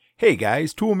Hey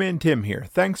guys, Toolman Tim here.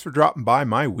 Thanks for dropping by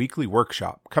my weekly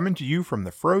workshop, coming to you from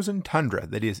the frozen tundra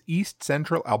that is East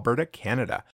Central Alberta,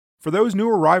 Canada. For those new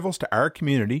arrivals to our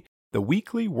community, the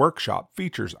weekly workshop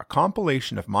features a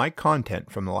compilation of my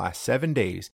content from the last 7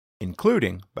 days,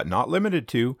 including, but not limited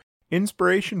to,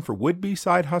 inspiration for would-be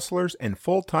side hustlers and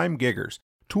full-time giggers,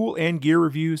 tool and gear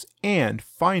reviews, and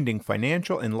finding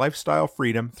financial and lifestyle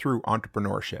freedom through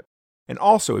entrepreneurship. And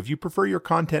also, if you prefer your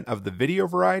content of the video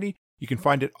variety, you can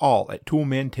find it all at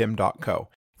toolmantim.co.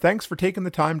 Thanks for taking the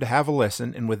time to have a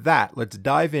listen, and with that, let's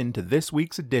dive into this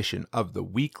week's edition of the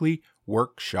Weekly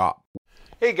Workshop.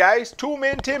 Hey guys,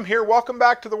 Toolman Tim here. Welcome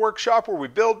back to the workshop where we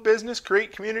build business,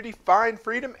 create community, find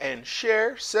freedom, and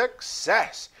share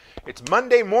success. It's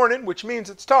Monday morning, which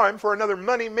means it's time for another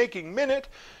money-making minute,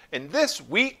 and this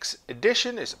week's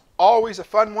edition is always a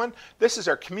fun one. This is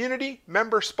our Community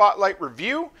Member Spotlight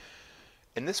Review.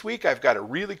 And this week I've got a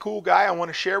really cool guy I want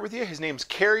to share with you. His name's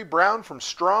Kerry Brown from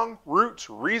Strong Roots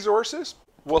Resources.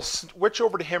 We'll switch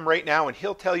over to him right now and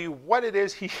he'll tell you what it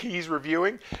is he's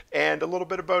reviewing and a little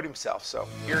bit about himself. So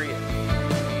here he is.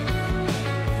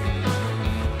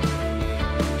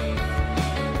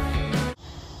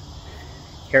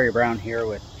 Kerry Brown here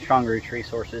with Strong Roots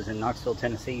Resources in Knoxville,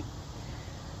 Tennessee.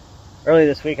 Earlier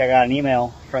this week I got an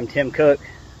email from Tim Cook.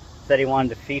 Said he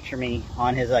wanted to feature me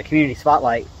on his Community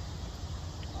Spotlight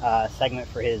segment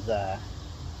for his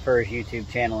YouTube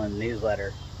channel and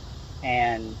newsletter,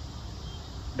 and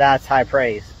that's high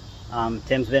praise.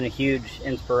 Tim's been a huge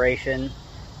inspiration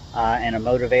and a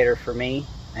motivator for me,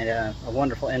 and a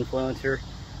wonderful influencer,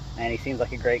 and he seems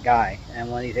like a great guy, and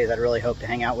one of these days I'd really hope to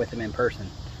hang out with him in person.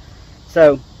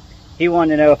 So he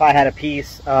wanted to know if I had a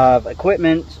piece of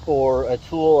equipment or a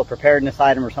tool, a preparedness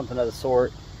item or something of the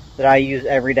sort that I use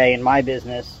every day in my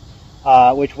business,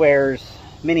 which wears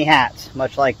many hats,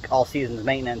 much like All Seasons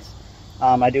Maintenance.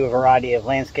 I do a variety of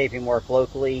landscaping work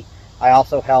locally. I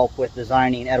also help with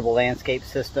designing edible landscape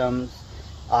systems,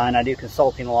 and I do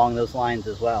consulting along those lines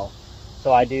as well.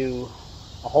 So I do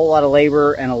a whole lot of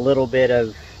labor and a little bit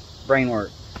of brain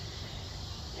work.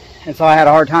 And so I had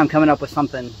a hard time coming up with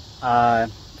something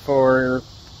to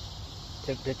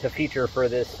feature for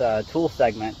this tool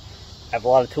segment. I have a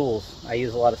lot of tools. I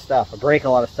use a lot of stuff. I break a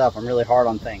lot of stuff. I'm really hard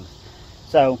on things.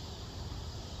 So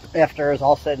after it was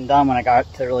all said and done, when I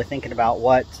got to really thinking about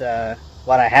what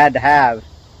I had to have,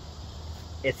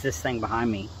 it's this thing behind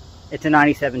me. It's a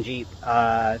 97 Jeep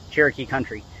Cherokee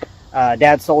Country.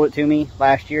 Dad sold it to me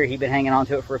last year. He'd been hanging on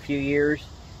to it for a few years,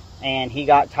 and he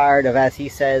got tired of, as he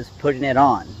says, putting it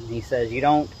on. He says, you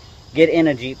don't get in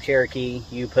a Jeep Cherokee,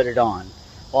 you put it on.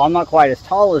 Well, I'm not quite as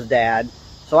tall as Dad,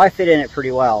 so I fit in it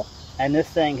pretty well, and this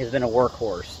thing has been a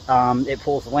workhorse. It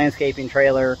pulls the landscaping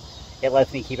trailer. It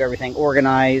lets me keep everything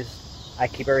organized. I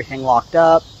keep everything locked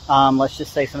up. Let's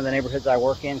just say some of the neighborhoods I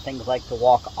work in, things like to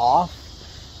walk off.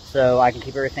 So I can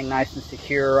keep everything nice and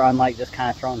secure, unlike just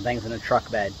kind of throwing things in a truck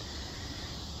bed.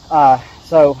 I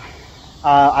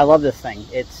love this thing.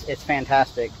 It's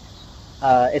fantastic.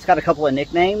 It's got a couple of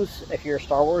nicknames. If you're a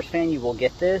Star Wars fan, you will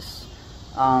get this.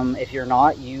 If you're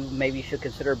not, you maybe should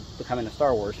consider becoming a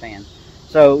Star Wars fan.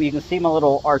 So you can see my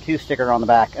little R2 sticker on the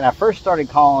back. And I first started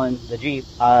calling the Jeep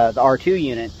the R2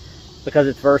 unit because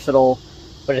it's versatile,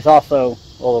 but it's also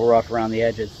a little rough around the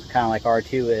edges, kind of like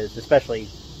R2 is, especially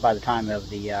by the time of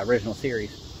the original series.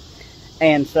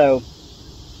 And so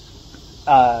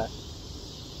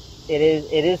it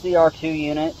is the R2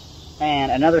 unit.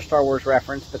 And another Star Wars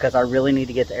reference, because I really need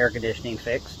to get the air conditioning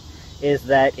fixed, is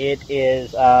that it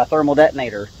is a thermal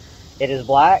detonator. It is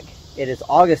black. It is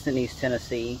August in East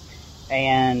Tennessee.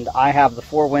 And I have the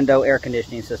 4-window air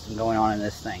conditioning system going on in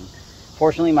this thing.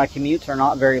 Fortunately, my commutes are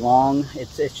not very long.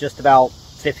 It's just about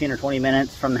 15 or 20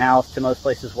 minutes from the house to most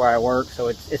places where I work, so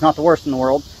it's not the worst in the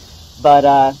world, but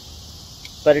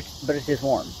it is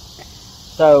warm.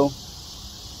 So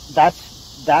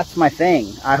that's my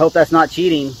thing. I hope that's not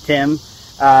cheating, Tim.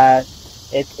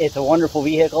 It's a wonderful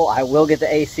vehicle. I will get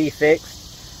the AC fixed.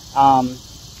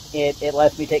 It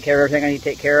lets me take care of everything I need to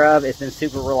take care of. It's been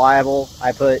super reliable.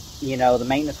 I put, the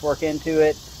maintenance work into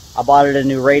it. I bought it a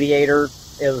new radiator.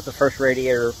 It was the first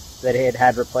radiator that it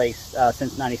had replaced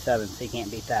since '97, so you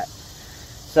can't beat that.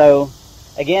 So,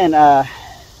 again,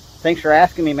 thanks for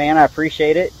asking me, man. I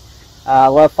appreciate it. I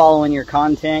love following your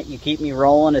content. You keep me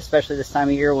rolling, especially this time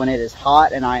of year when it is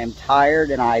hot and I am tired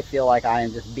and I feel like I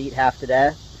am just beat half to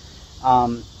death.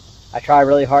 I try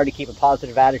really hard to keep a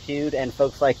positive attitude, and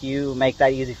folks like you make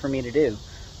that easy for me to do.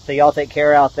 So y'all take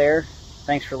care out there.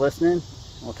 Thanks for listening.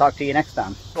 We'll talk to you next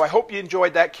time. So I hope you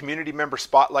enjoyed that Community Member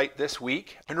Spotlight this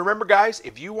week. And remember, guys,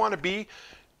 if you want to be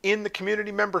in the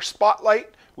community member spotlight.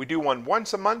 We do one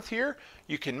once a month here.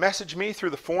 You can message me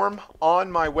through the form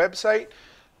on my website.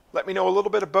 Let me know a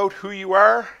little bit about who you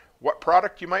are, what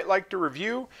product you might like to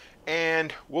review,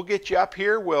 and we'll get you up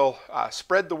here. We'll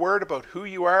spread the word about who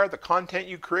you are, the content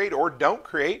you create or don't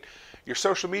create, your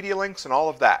social media links, and all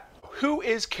of that. Who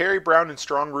is Kerry Brown in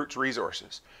Strong Roots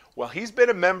Resources? Well, he's been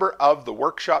a member of the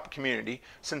workshop community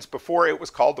since before it was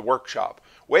called the workshop.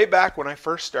 Way back when I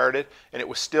first started, and it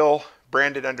was still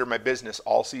branded under my business,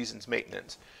 All Seasons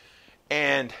Maintenance.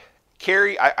 And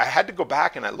Kerry, I had to go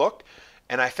back and I looked,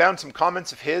 and I found some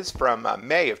comments of his from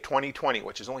May of 2020,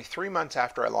 which is only 3 months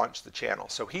after I launched the channel.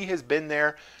 So he has been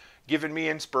there, giving me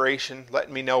inspiration,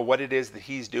 letting me know what it is that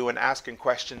he's doing, asking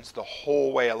questions the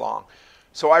whole way along.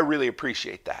 So I really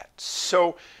appreciate that.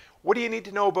 So what do you need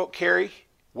to know about Kerry?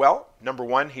 Well, number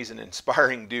one, he's an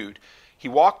inspiring dude. He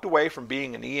walked away from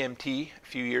being an EMT a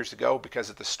few years ago because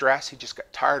of the stress. He just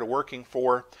got tired of working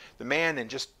for the man and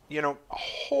just, a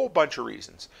whole bunch of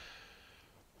reasons.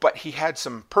 But he had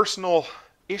some personal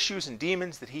issues and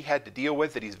demons that he had to deal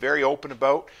with that he's very open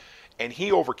about, and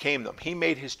he overcame them. He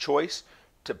made his choice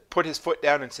to put his foot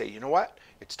down and say, you know what?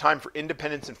 It's time for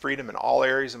independence and freedom in all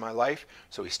areas of my life.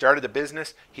 So he started a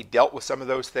business. He dealt with some of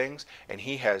those things, and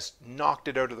he has knocked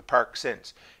it out of the park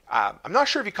since. I'm not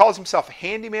sure if he calls himself a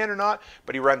handyman or not,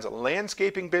 but he runs a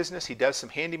landscaping business. He does some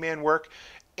handyman work,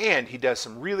 and he does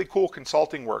some really cool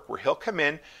consulting work where he'll come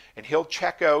in and he'll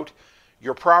check out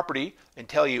your property and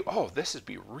tell you, oh, this would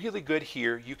be really good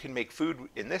here. You can make food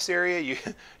in this area.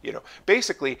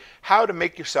 Basically how to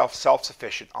make yourself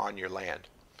self-sufficient on your land.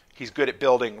 He's good at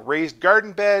building raised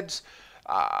garden beds,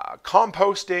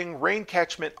 composting, rain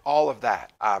catchment, all of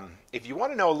that. If you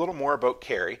want to know a little more about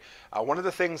Kerry, one of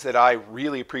the things that I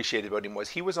really appreciated about him was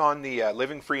he was on the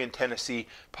Living Free in Tennessee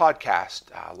podcast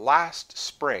last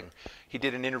spring. He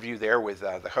did an interview there with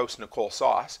the host Nicole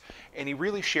Sauce, and he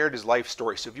really shared his life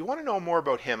story. So if you want to know more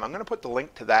about him, I'm going to put the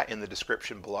link to that in the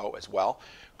description below as well.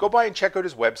 Go by and check out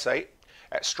his website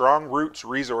at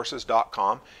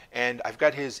strongrootsresources.com, and I've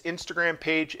got his Instagram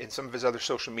page and some of his other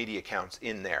social media accounts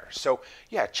in there. So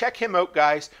yeah, check him out,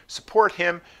 guys. Support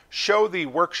him, show the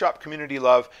workshop community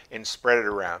love, and spread it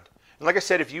around. And like I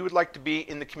said, if you would like to be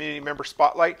in the community member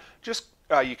spotlight, just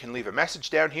you can leave a message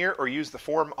down here or use the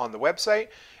form on the website.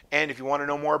 And if you want to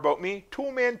know more about me,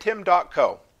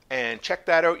 toolmantim.co, and check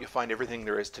that out. You'll find everything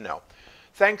there is to know.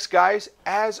 Thanks, guys.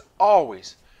 As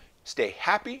always, stay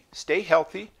happy, stay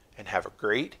healthy, and have a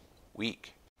great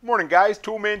week. Morning, guys.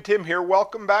 Toolman Tim here.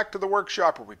 Welcome back to the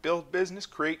workshop where we build business,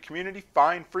 create community,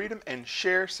 find freedom, and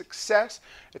share success.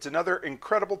 It's another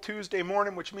incredible Tuesday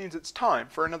morning, which means it's time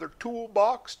for another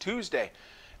Toolbox Tuesday.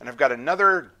 And I've got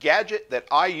another gadget that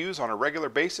I use on a regular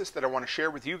basis that I want to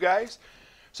share with you guys.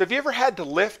 So have you ever had to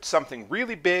lift something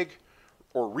really big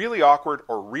or really awkward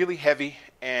or really heavy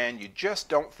and you just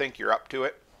don't think you're up to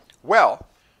it? Well,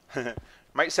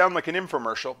 might sound like an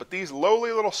infomercial, but these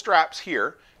lowly little straps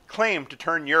here claim to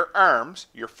turn your arms,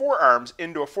 your forearms,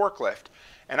 into a forklift.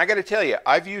 And I got to tell you,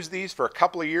 I've used these for a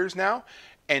couple of years now,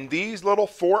 and these little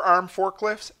forearm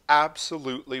forklifts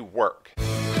absolutely work. All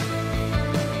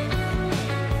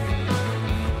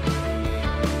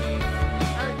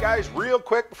right, guys, real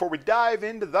quick before we dive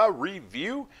into the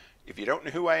review. If you don't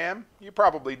know who I am, you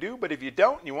probably do, but if you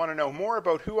don't and you want to know more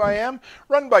about who I am,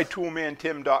 run by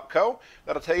toolmantim.co.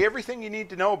 That'll tell you everything you need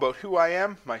to know about who I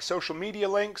am, my social media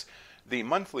links, the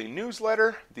monthly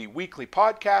newsletter, the weekly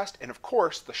podcast, and of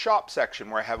course the shop section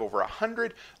where I have over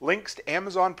 100 links to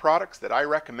Amazon products that I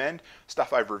recommend,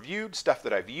 stuff I've reviewed, stuff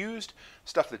that I've used,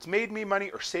 stuff that's made me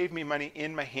money or saved me money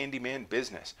in my handyman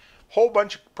business. Whole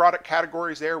bunch of product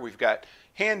categories there. We've got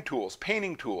hand tools,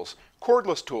 painting tools,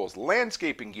 cordless tools,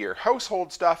 landscaping gear,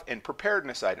 household stuff, and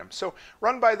preparedness items. So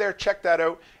run by there, check that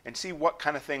out, and see what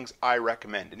kind of things I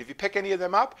recommend. And if you pick any of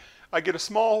them up, I get a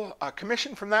small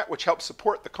commission from that, which helps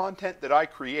support the content that I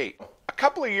create. A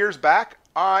couple of years back,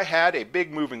 I had a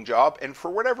big moving job, and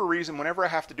for whatever reason, whenever I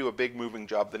have to do a big moving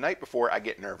job, the night before I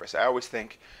get nervous. I always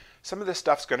think, some of this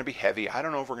stuff's going to be heavy. I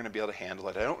don't know if we're going to be able to handle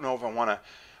it. I don't know if I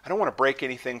don't want to break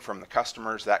anything from the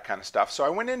customers, that kind of stuff. So I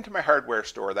went into my hardware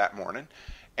store that morning,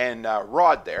 and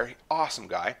Rod there, awesome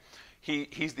guy,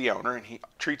 he's the owner, and he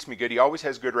treats me good. He always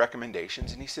has good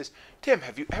recommendations, and he says, Tim,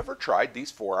 have you ever tried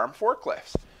these forearm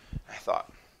forklifts? I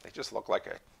thought, they just look like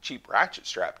a cheap ratchet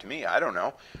strap to me. I don't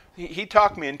know. He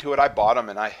talked me into it. I bought them,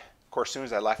 and of course, as soon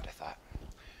as I left, I thought,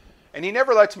 and he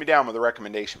never lets me down with a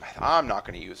recommendation. I thought, I'm not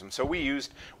going to use them. So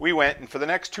we went, and for the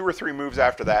next 2 or 3 moves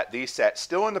after that, these sat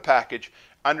still in the package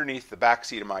underneath the back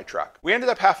seat of my truck. We ended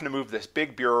up having to move this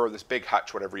big bureau, or this big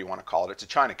hutch, whatever you want to call it. It's a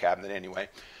china cabinet anyway.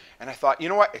 And I thought, you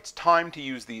know what? It's time to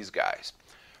use these guys.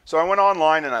 So I went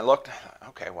online and I looked,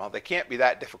 okay, well, they can't be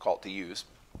that difficult to use.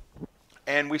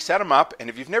 And we set them up, and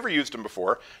if you've never used them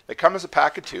before, they come as a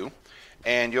pack of 2,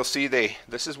 and you'll see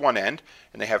this is one end,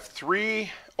 and they have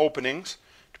 3 openings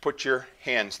to put your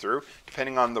hands through,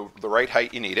 depending on the right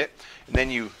height you need it. And then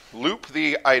you loop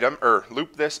the item, or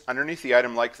loop this underneath the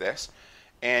item like this,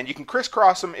 and you can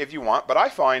crisscross them if you want, but I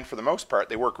find for the most part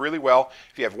they work really well.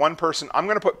 If you have one person, I'm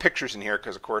going to put pictures in here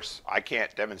because of course I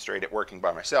can't demonstrate it working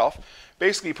by myself.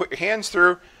 Basically, you put your hands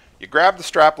through, you grab the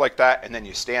strap like that, and then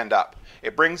you stand up.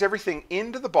 It brings everything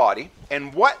into the body,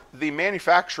 and what the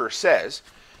manufacturer says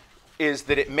is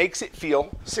that it makes it feel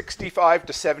 65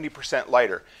 to 70%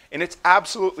 lighter, and it's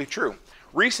absolutely true.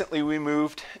 Recently we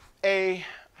moved it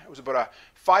was about a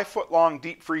 5-foot long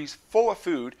deep freeze full of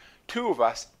food, 2 of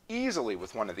us, easily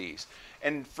with one of these.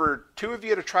 And for 2 of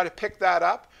you to try to pick that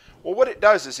up, well, what it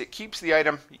does is it keeps the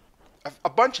item, a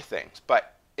bunch of things,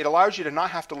 but it allows you to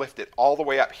not have to lift it all the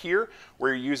way up here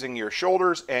where you're using your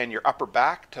shoulders and your upper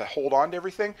back to hold on to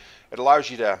everything. It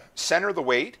allows you to center the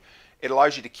weight. It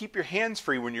allows you to keep your hands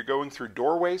free when you're going through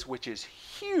doorways, which is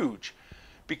huge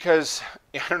because,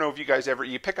 I don't know if you guys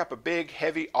you pick up a big,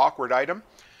 heavy, awkward item,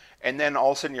 and then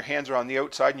all of a sudden your hands are on the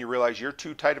outside and you realize you're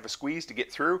too tight of a squeeze to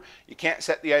get through. You can't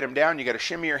set the item down. You got to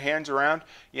shimmy your hands around.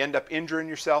 You end up injuring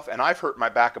yourself, and I've hurt my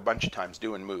back a bunch of times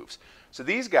doing moves. So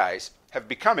these guys have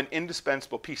become an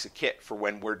indispensable piece of kit for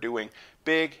when we're doing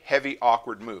big, heavy,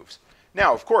 awkward moves.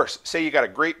 Now, of course, say you got a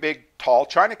great big, tall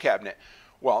china cabinet.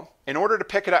 Well, in order to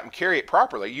pick it up and carry it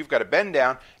properly, you've got to bend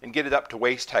down and get it up to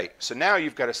waist height. So now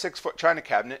you've got a 6-foot china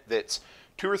cabinet that's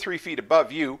 2 or 3 feet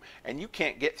above you, and you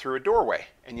can't get through a doorway.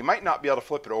 And you might not be able to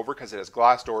flip it over because it has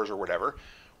glass doors or whatever.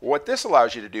 What this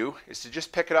allows you to do is to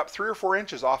just pick it up 3 or 4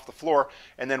 inches off the floor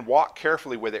and then walk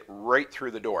carefully with it right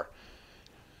through the door.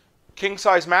 King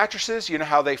size mattresses, you know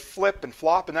how they flip and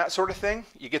flop and that sort of thing.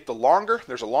 You get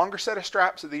there's a longer set of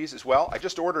straps of these as well. I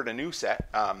just ordered a new set,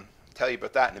 I'll tell you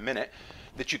about that in a minute,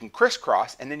 that you can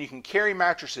crisscross, and then you can carry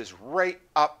mattresses right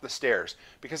up the stairs.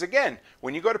 Because again,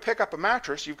 when you go to pick up a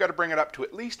mattress, you've got to bring it up to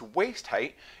at least waist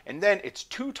height, and then it's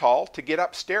too tall to get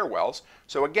up stairwells.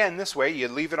 So again, this way you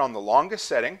leave it on the longest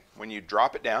setting when you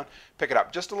drop it down, pick it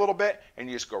up just a little bit, and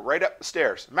you just go right up the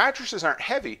stairs. Mattresses aren't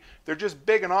heavy, they're just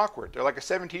big and awkward. They're like a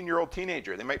 17-year-old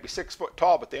teenager. They might be 6 foot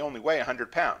tall, but they only weigh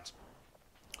 100 pounds.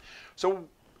 So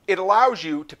it allows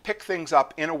you to pick things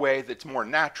up in a way that's more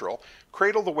natural,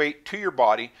 cradle the weight to your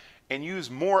body, and use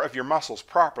more of your muscles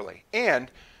properly. And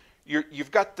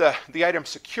you've got the item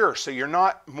secure, so you're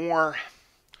not more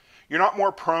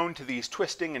prone to these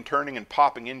twisting and turning and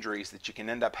popping injuries that you can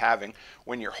end up having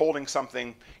when you're holding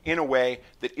something in a way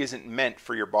that isn't meant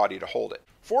for your body to hold it.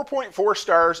 4.4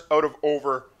 stars out of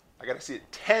over, I gotta see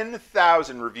it,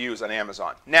 10,000 reviews on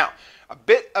Amazon. Now, a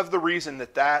bit of the reason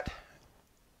that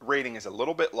rating is a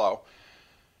little bit low,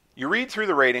 you read through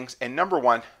the ratings, and number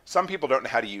one, some people don't know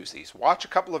how to use these. Watch a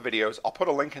couple of videos. I'll put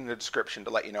a link in the description to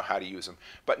let you know how to use them.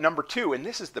 But number two, and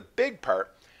this is the big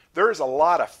part, there is a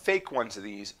lot of fake ones of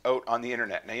these out on the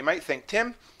internet. Now you might think,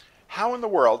 Tim, how in the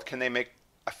world can they make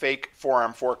a fake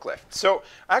forearm forklift? So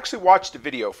I actually watched a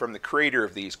video from the creator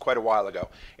of these quite a while ago,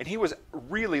 and he was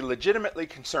really legitimately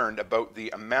concerned about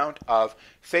the amount of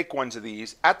fake ones of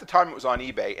these. At the time it was on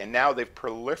eBay, and now they've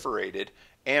proliferated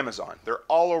Amazon. They're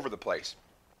all over the place.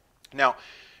 Now,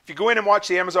 if you go in and watch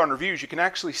the Amazon reviews, you can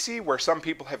actually see where some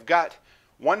people have got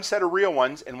one set of real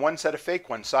ones and one set of fake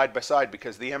ones side by side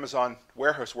because the Amazon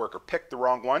warehouse worker picked the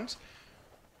wrong ones.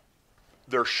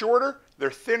 They're shorter, they're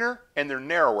thinner, and they're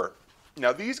narrower.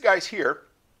 Now, these guys here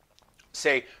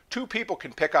say 2 people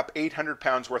can pick up 800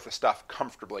 pounds worth of stuff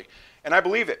comfortably. And I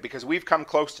believe it because we've come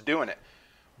close to doing it.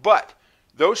 But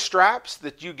those straps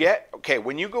that you get, okay,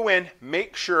 when you go in,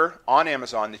 make sure on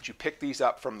Amazon that you pick these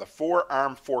up from the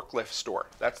Forearm Forklift store.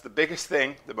 That's the biggest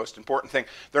thing, the most important thing.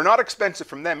 They're not expensive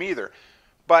from them either,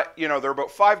 but you know, they're about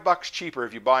 $5 cheaper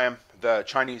if you buy them, the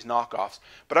Chinese knockoffs.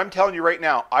 But I'm telling you right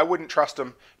now, I wouldn't trust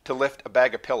them to lift a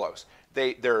bag of pillows.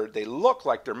 They look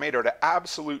like they're made out of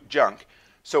absolute junk.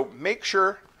 So make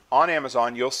sure on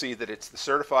Amazon you'll see that it's the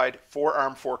certified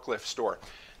Forearm Forklift store.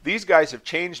 These guys have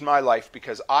changed my life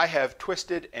because I have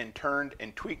twisted and turned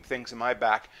and tweaked things in my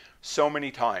back so many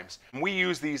times. We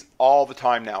use these all the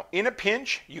time now. In a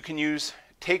pinch, you can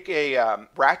take a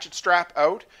ratchet strap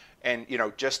out and, you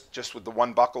know, just with the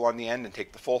one buckle on the end and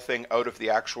take the full thing out of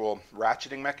the actual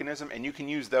ratcheting mechanism, and you can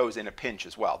use those in a pinch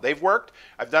as well. They've worked.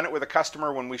 I've done it with a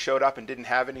customer when we showed up and didn't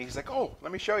have any. He's like, oh,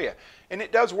 let me show you. And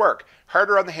it does work.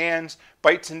 Harder on the hands,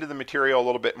 bites into the material a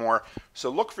little bit more.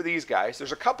 So look for these guys.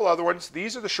 There's a couple other ones.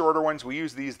 These are the shorter ones. We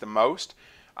use these the most.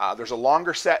 There's a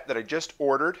longer set that I just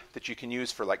ordered that you can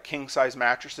use for like king size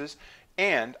mattresses.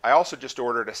 And I also just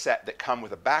ordered a set that come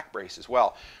with a back brace as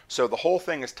well. So the whole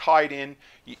thing is tied in,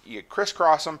 you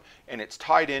crisscross them, and it's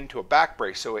tied into a back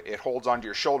brace so it holds onto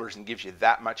your shoulders and gives you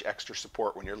that much extra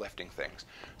support when you're lifting things.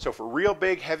 So for real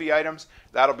big, heavy items,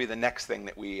 that'll be the next thing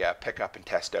that we pick up and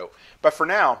test out. But for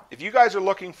now, if you guys are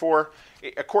looking for,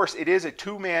 of course, it is a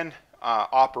two-man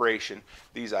operation,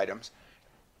 these items.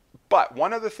 But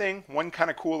one other thing, one kind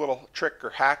of cool little trick or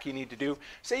hack you need to do,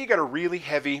 say you got a really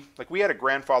heavy, like we had a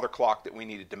grandfather clock that we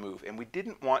needed to move, and we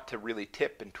didn't want to really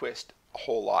tip and twist a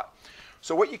whole lot.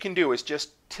 So what you can do is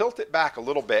just tilt it back a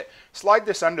little bit, slide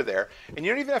this under there, and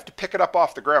you don't even have to pick it up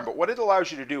off the ground, but what it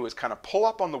allows you to do is kind of pull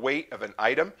up on the weight of an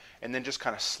item and then just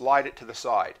kind of slide it to the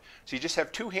side. So you just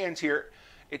have two hands here.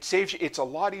 It saves you, it's a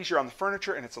lot easier on the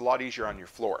furniture and it's a lot easier on your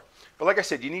floor. But like I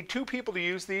said, you need two people to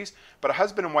use these, but a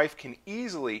husband and wife can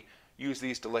easily use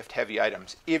these to lift heavy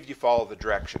items if you follow the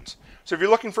directions. So if you're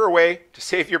looking for a way to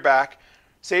save your back,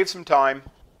 save some time,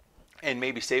 and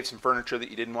maybe save some furniture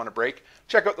that you didn't want to break,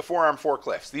 check out the forearm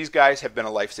forklifts. These guys have been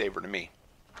a lifesaver to me.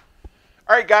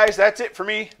 All right, guys, that's it for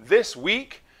me this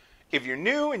week. If you're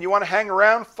new and you want to hang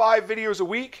around 5 videos a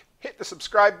week, hit the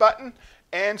subscribe button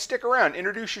and stick around.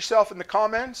 Introduce yourself in the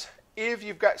comments. If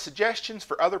you've got suggestions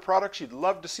for other products you'd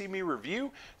love to see me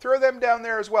review, throw them down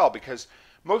there as well, because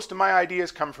most of my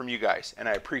ideas come from you guys, and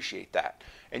I appreciate that.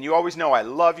 And you always know I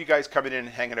love you guys coming in and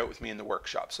hanging out with me in the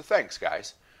workshop. So thanks,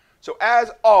 guys. So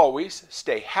as always,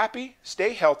 stay happy,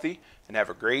 stay healthy, and have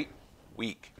a great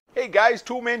week. Hey guys,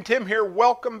 Toolman Tim here.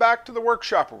 Welcome back to the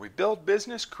workshop where we build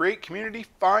business, create community,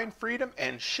 find freedom,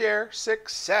 and share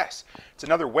success. It's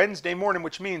another Wednesday morning,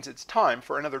 which means it's time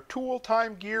for another Tool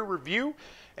Time Gear review.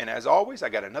 And as always, I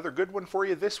got another good one for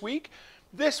you this week.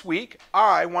 This week,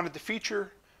 I wanted to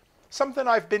feature something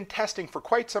I've been testing for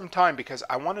quite some time because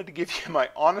I wanted to give you my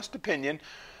honest opinion.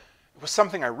 It was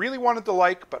something I really wanted to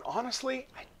like, but honestly,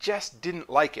 I just didn't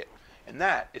like it. And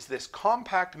that is this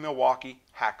compact Milwaukee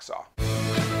hacksaw.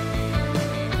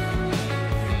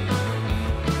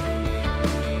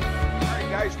 Alright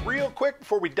guys, real quick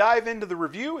before we dive into the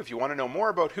review, if you want to know more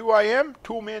about who I am,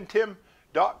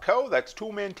 toolmantim.co, that's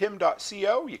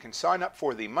toolmantim.co. You can sign up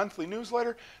for the monthly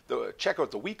newsletter, check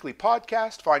out the weekly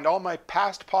podcast, find all my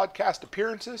past podcast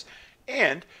appearances,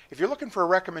 and if you're looking for a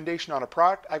recommendation on a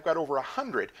product, I've got over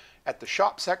 100 at the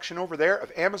shop section over there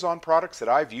of Amazon products that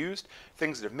I've used,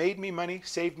 things that have made me money,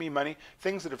 saved me money,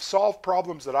 things that have solved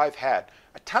problems that I've had.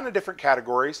 A ton of different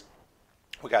categories.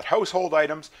 We got household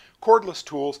items, cordless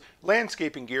tools,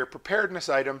 landscaping gear, preparedness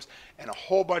items, and a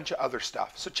whole bunch of other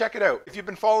stuff. So check it out. If you've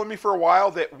been following me for a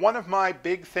while, that one of my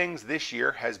big things this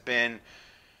year has been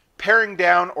paring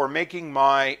down or making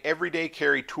my everyday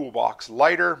carry toolbox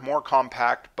lighter, more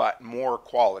compact, but more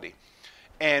quality.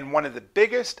 And one of the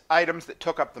biggest items that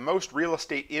took up the most real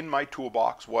estate in my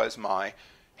toolbox was my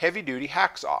heavy-duty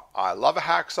hacksaw. I love a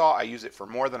hacksaw. I use it for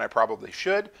more than I probably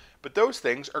should, but those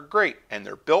things are great and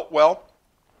they're built well.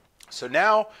 So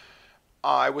now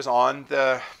I was on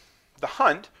the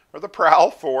hunt or the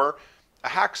prowl for a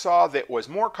hacksaw that was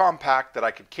more compact that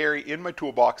I could carry in my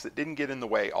toolbox that didn't get in the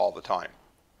way all the time.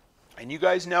 And you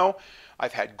guys know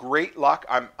I've had great luck.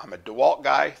 I'm a DeWalt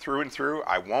guy through and through.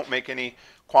 I won't make any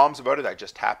qualms about it. I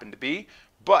just happen to be.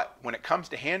 But when it comes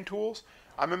to hand tools,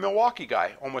 I'm a Milwaukee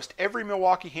guy. Almost every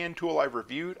Milwaukee hand tool I've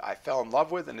reviewed, I fell in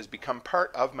love with and has become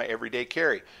part of my everyday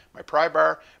carry. My pry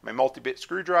bar, my multi-bit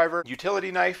screwdriver,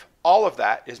 utility knife, all of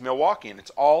that is Milwaukee and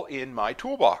it's all in my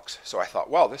toolbox. So I thought,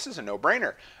 well, this is a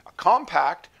no-brainer. A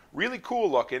compact, really cool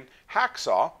looking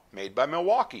hacksaw made by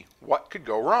Milwaukee. What could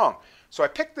go wrong? So I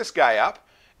picked this guy up,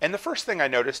 and the first thing I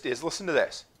noticed is, listen to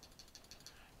this.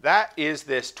 That is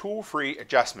this tool-free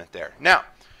adjustment there. Now,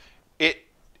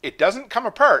 it doesn't come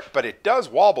apart, but it does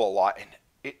wobble a lot, and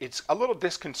it's a little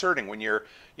disconcerting when you're,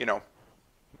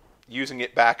 using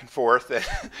it back and forth and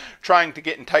trying to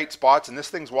get in tight spots, and this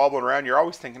thing's wobbling around. You're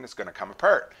always thinking it's going to come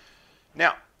apart.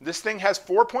 Now, this thing has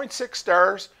 4.6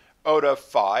 stars out of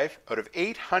 5 out of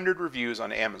 800 reviews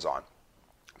on Amazon.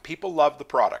 People love the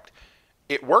product.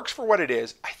 It works for what it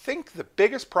is. I think the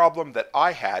biggest problem that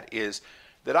I had is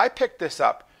that I picked this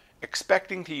up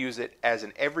expecting to use it as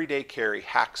an everyday carry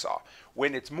hacksaw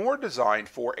when it's more designed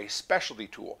for a specialty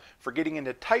tool, for getting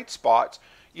into tight spots.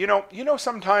 You know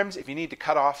sometimes if you need to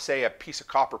cut off, say, a piece of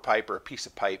copper pipe or a piece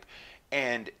of pipe,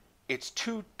 and it's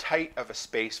too tight of a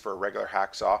space for a regular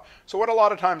hacksaw. So what a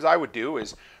lot of times I would do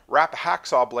is wrap a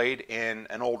hacksaw blade in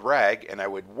an old rag and I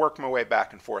would work my way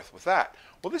back and forth with that.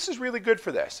 Well, this is really good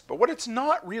for this, but what it's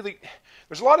not really,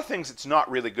 there's a lot of things it's not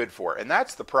really good for, and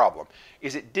that's the problem,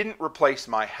 is it didn't replace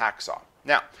my hacksaw.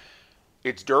 Now,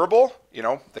 It's durable, you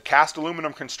know, the cast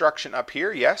aluminum construction up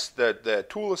here. Yes, the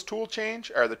toolless tool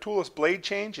change, or the toolless blade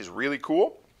change, is really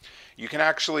cool. You can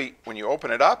actually, when you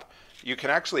open it up, you can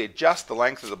actually adjust the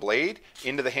length of the blade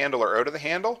into the handle or out of the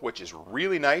handle, which is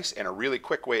really nice and a really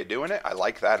quick way of doing it. I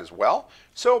like that as well.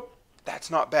 So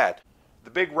that's not bad. The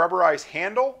big rubberized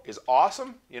handle is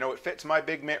awesome. You know, it fits my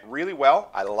big mitt really well.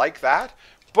 I like that,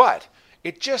 but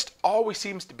it just always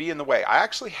seems to be in the way. I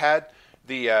actually had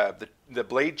the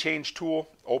blade change tool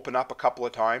open up a couple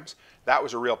of times. That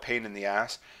was a real pain in the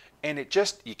ass. And it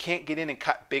just, you can't get in and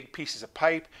cut big pieces of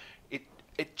pipe.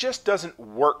 It just doesn't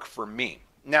work for me.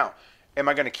 Now, am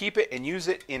I going to keep it and use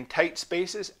it in tight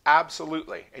spaces?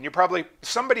 Absolutely. And you're probably,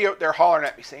 somebody out there hollering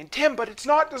at me saying, Tim, but it's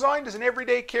not designed as an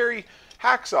everyday carry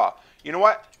hacksaw. You know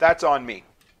what? That's on me.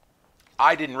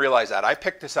 I didn't realize that. I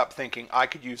picked this up thinking I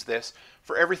could use this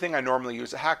for everything I normally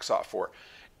use a hacksaw for.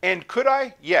 And could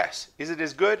I? Yes. Is it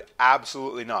as good?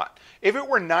 Absolutely not. If it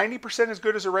were 90% as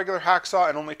good as a regular hacksaw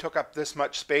and only took up this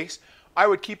much space, I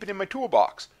would keep it in my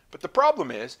toolbox. But the problem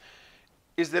is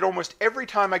that almost every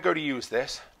time I go to use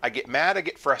this, I get mad, I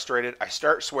get frustrated, I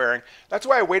start swearing. That's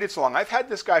why I waited so long. I've had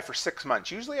this guy for 6 months.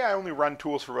 Usually I only run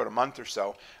tools for about a month or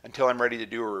so until I'm ready to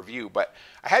do a review. But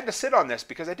I had to sit on this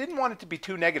because I didn't want it to be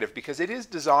too negative, because it is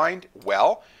designed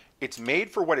well. It's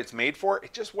made for what it's made for.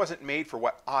 It just wasn't made for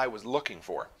what I was looking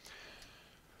for.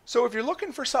 So if you're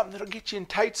looking for something that'll get you in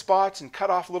tight spots and cut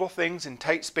off little things in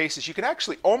tight spaces, you can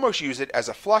actually almost use it as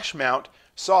a flush mount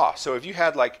saw. So if you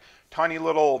had like tiny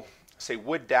little, say,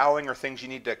 wood doweling or things you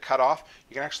need to cut off,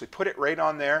 you can actually put it right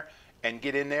on there and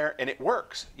get in there, and it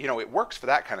works. You know, it works for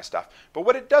that kind of stuff. But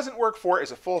what it doesn't work for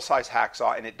is a full-size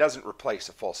hacksaw, and it doesn't replace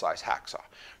a full-size hacksaw.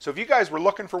 So if you guys were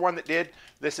looking for one that did,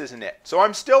 this isn't it. So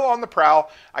I'm still on the prowl.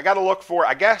 I got to look for,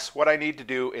 I guess what I need to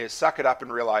do is suck it up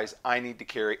and realize I need to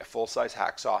carry a full-size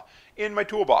hacksaw in my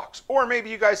toolbox. Or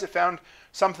maybe you guys have found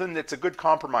something that's a good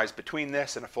compromise between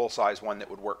this and a full-size one that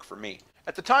would work for me.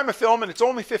 At the time of filming, it's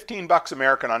only $15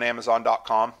 American on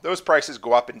Amazon.com. Those prices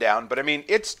go up and down, but I mean,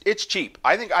 it's cheap.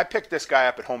 I think I picked this guy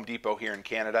up at Home Depot here in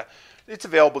Canada. It's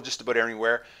available just about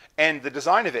everywhere, and the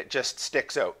design of it just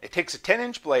sticks out. It takes a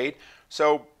 10-inch blade,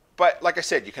 but like I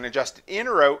said, you can adjust it in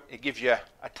or out. It gives you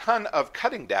a ton of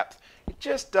cutting depth. It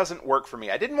just doesn't work for me.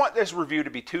 I didn't want this review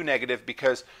to be too negative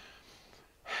because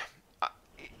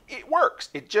it works.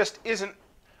 It just isn't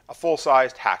a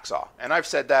full-sized hacksaw, and I've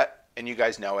said that, and you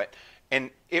guys know it. And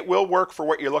it will work for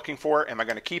what you're looking for. Am I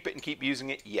going to keep it and keep using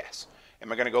it? Yes. Am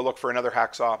I going to go look for another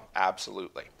hacksaw?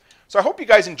 Absolutely. So I hope you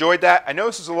guys enjoyed that. I know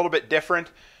this is a little bit different.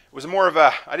 It was more of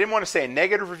a, I didn't want to say a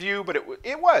negative review, but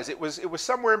it was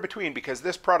somewhere in between, because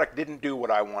this product didn't do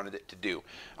what I wanted it to do.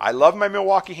 I love my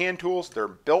Milwaukee hand tools. They're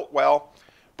built well,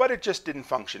 but it just didn't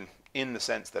function in the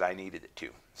sense that I needed it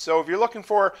to. So if you're looking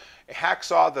for a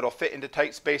hacksaw that'll fit into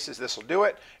tight spaces, this will do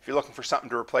it. If you're looking for something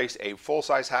to replace a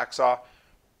full-size hacksaw,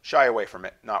 shy away from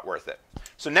it. Not worth it.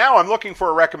 So now I'm looking for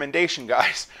a recommendation,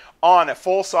 guys, on a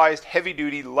full-sized,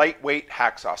 heavy-duty, lightweight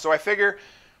hacksaw. So I figure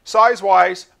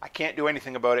size-wise, I can't do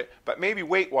anything about it, but maybe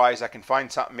weight-wise, I can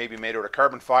find something maybe made out of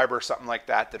carbon fiber or something like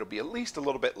that that'll be at least a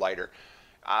little bit lighter.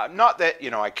 Not that,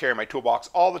 you know, I carry my toolbox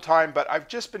all the time, but I've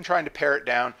just been trying to pare it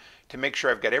down to make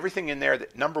sure I've got everything in there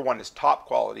that, number one, is top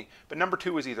quality, but number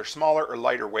two is either smaller or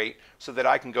lighter weight, so that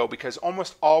I can go, because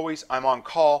almost always I'm on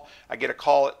call. I get a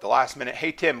call at the last minute,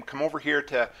 hey Tim, come over here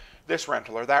to this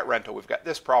rental or that rental, we've got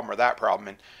this problem or that problem,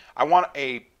 and I want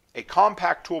a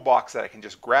compact toolbox that I can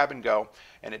just grab and go,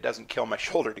 and it doesn't kill my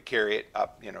shoulder to carry it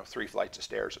up, you know, 3 flights of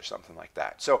stairs or something like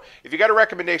that. So if you got a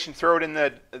recommendation, throw it in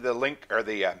the link or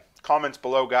the comments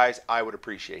below, guys. I would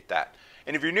appreciate that.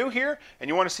 And if you're new here and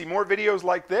you want to see more videos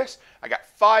like this, I got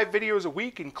 5 videos a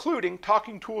week, including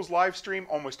Talking Tools live stream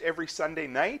almost every Sunday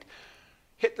night.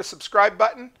 Hit the subscribe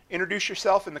button, introduce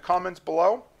yourself in the comments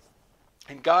below.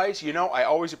 And guys, you know, I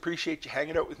always appreciate you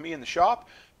hanging out with me in the shop,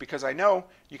 because I know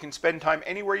you can spend time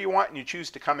anywhere you want and you choose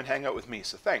to come and hang out with me.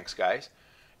 So thanks, guys.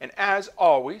 And as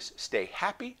always, stay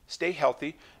happy, stay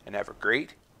healthy, and have a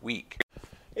great week.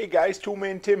 Hey guys,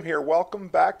 Toolman Tim here. Welcome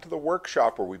back to the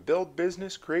workshop, where we build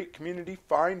business, create community,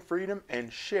 find freedom,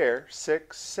 and share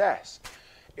success.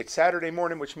 It's Saturday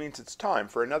morning, which means it's time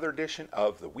for another edition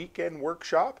of the Weekend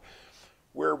Workshop,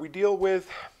 where we deal with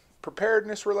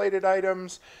preparedness-related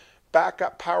items,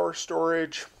 backup power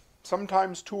storage,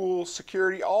 sometimes tools,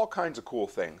 security, all kinds of cool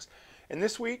things. And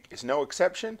this week is no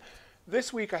exception.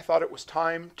 This week I thought it was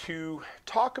time to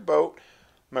talk about,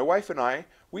 my wife and I,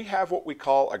 we have what we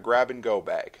call a grab-and-go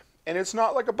bag. And it's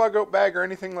not like a bug-out bag or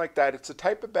anything like that. It's a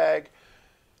type of bag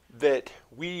that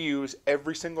we use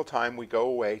every single time we go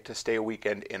away to stay a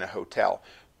weekend in a hotel.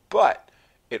 But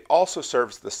it also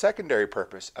serves the secondary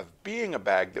purpose of being a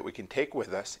bag that we can take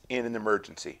with us in an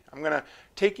emergency. I'm going to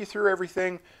take you through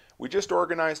everything. We just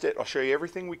organized it. I'll show you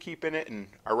everything we keep in it and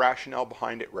our rationale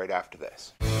behind it right after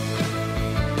this.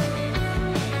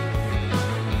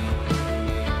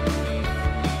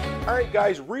 Alright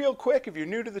guys, real quick, if you're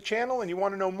new to the channel and you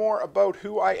want to know more about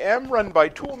who I am, run by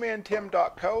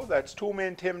toolmantim.co, that's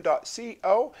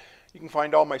toolmantim.co. You can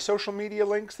find all my social media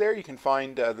links there. You can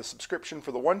find the subscription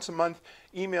for the once a month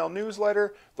email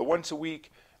newsletter, the once a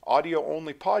week audio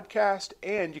only podcast,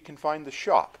 and you can find the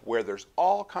shop where there's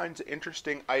all kinds of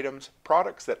interesting items,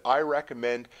 products that I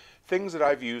recommend, things that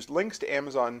I've used, links to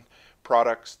Amazon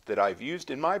products that I've used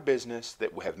in my business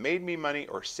that have made me money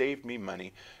or saved me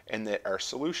money, and that are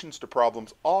solutions to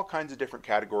problems, all kinds of different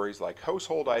categories like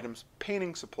household items,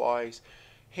 painting supplies,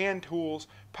 hand tools,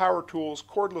 power tools,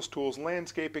 cordless tools,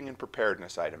 landscaping, and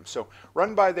preparedness items. So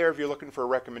run by there if you're looking for a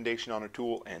recommendation on a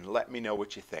tool and let me know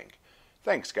what you think.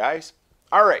 Thanks guys.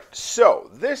 Alright, so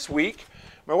this week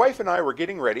my wife and I were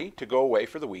getting ready to go away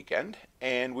for the weekend,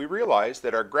 and we realized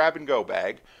that our grab and go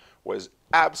bag was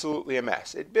absolutely a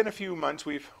mess. It'd been a few months.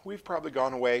 We've probably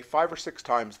gone away 5 or 6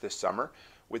 times this summer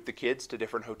with the kids to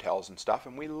different hotels and stuff,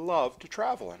 and we love to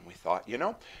travel, and we thought,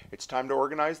 it's time to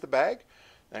organize the bag.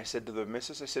 And I said to the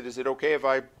missus, I said, is it okay if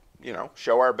I,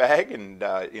 show our bag and,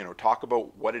 talk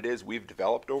about what it is we've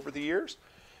developed over the years?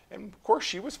 And of course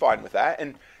she was fine with that.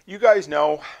 And you guys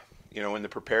know, in the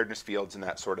preparedness fields and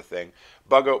that sort of thing,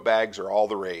 bug out bags are all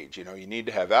the rage. You need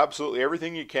to have absolutely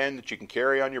everything you can that you can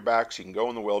carry on your back so you can go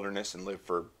in the wilderness and live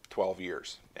for 12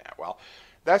 years. Yeah, well,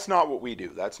 that's not what we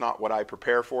do. That's not what I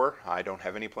prepare for. I don't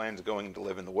have any plans of going to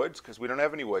live in the woods because we don't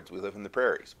have any woods. We live in the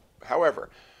prairies. However,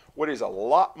 what is a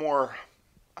lot more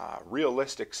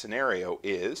realistic scenario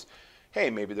is, hey,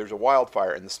 maybe there's a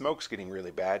wildfire and the smoke's getting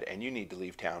really bad and you need to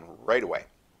leave town right away.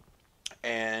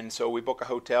 And so we book a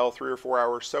hotel 3 or 4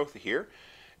 hours south of here,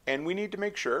 and we need to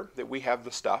make sure that we have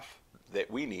the stuff that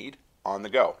we need on the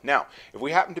go. Now, if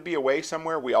we happen to be away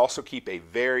somewhere, we also keep a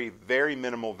very, very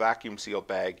minimal vacuum sealed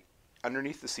bag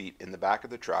underneath the seat in the back of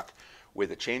the truck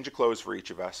with a change of clothes for each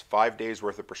of us, 5 days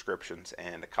worth of prescriptions,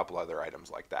 and a couple other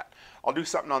items like that. I'll do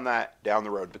something on that down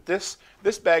the road, but this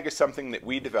bag is something that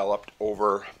we developed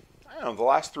over, the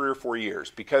last 3 or 4 years,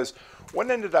 because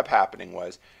what ended up happening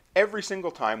was every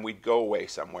single time we'd go away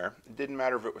somewhere, it didn't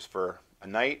matter if it was for a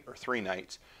night or 3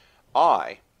 nights,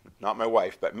 not my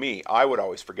wife, but me, I would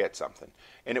always forget something.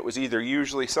 And it was either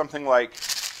usually something like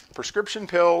prescription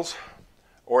pills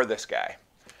or this guy.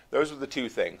 Those were the 2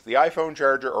 things, the iPhone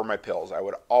charger or my pills. I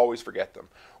would always forget them.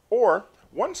 Or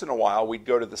once in a while we'd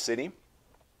go to the city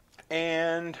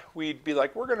and we'd be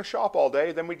like, we're going to shop all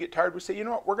day. Then we'd get tired. We'd say, you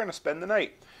know what, we're going to spend the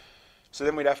night. So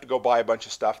then we'd have to go buy a bunch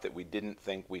of stuff that we didn't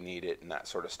think we needed and that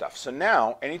sort of stuff. So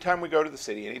now, anytime we go to the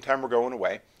city, anytime we're going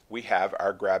away, we have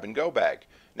our grab and go bag.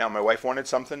 Now, my wife wanted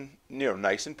something,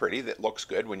 nice and pretty that looks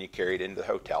good when you carry it into the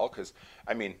hotel, because,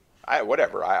 I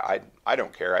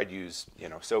don't care. I'd use,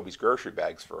 Sobeys grocery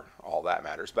bags for all that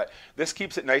matters. But this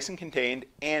keeps it nice and contained,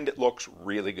 and it looks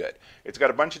really good. It's got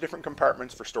a bunch of different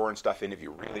compartments for storing stuff in if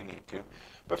you really need to.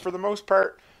 But for the most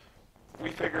part,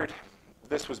 we figured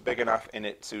this was big enough and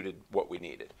it suited what we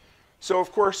needed. So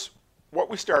of course, what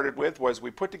we started with was we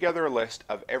put together a list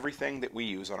of everything that we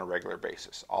use on a regular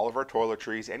basis. All of our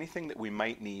toiletries, anything that we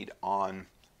might need on,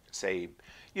 say,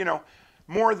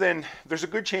 there's a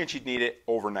good chance you'd need it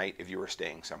overnight if you were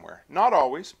staying somewhere. Not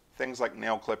always. Things like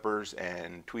nail clippers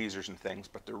and tweezers and things,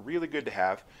 but they're really good to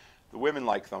have. The women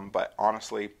like them, but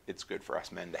honestly, it's good for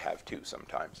us men to have too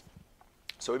sometimes.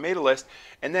 So we made a list,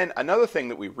 and then another thing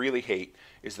that we really hate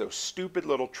is those stupid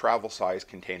little travel size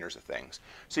containers of things.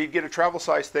 So you'd get a travel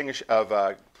size thing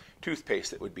of toothpaste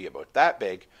that would be about that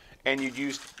big, and you'd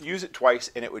use it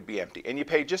twice and it would be empty, and you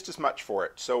pay just as much for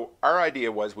it. So our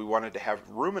idea was we wanted to have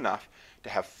room enough to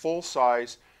have full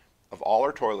size of all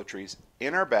our toiletries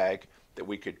in our bag that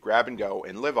we could grab and go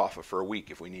and live off of for a week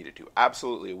if we needed to.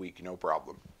 Absolutely a week, no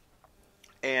problem.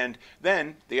 And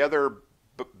then the other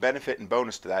benefit and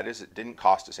bonus to that is it didn't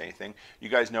cost us anything. You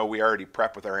guys know we already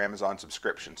prep with our Amazon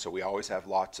subscription, so we always have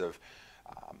lots of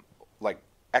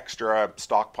extra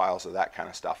stockpiles of that kind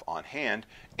of stuff on hand,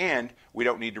 and we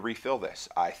don't need to refill this.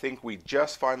 I think we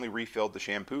just finally refilled the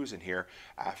shampoos in here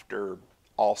after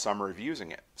all summer of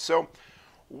using it. So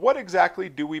what exactly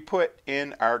do we put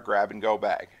in our grab and go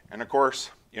bag? And of course,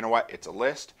 you know what, it's a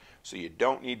list, so you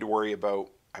don't need to worry about,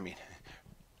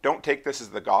 don't take this as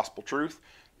the gospel truth.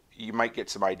 You might get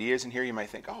some ideas in here. You might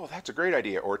think, oh, that's a great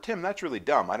idea. Or, Tim, that's really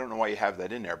dumb. I don't know why you have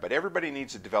that in there. But everybody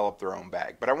needs to develop their own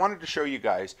bag. But I wanted to show you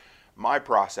guys my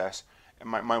process and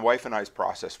my wife and I's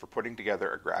process for putting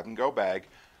together a grab and go bag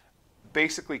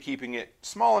basically keeping it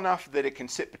small enough that it can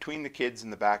sit between the kids in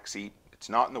the back seat. It's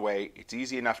not in the way. It's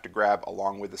easy enough to grab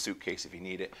along with the suitcase if you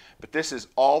need it. But this is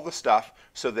all the stuff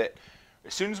so that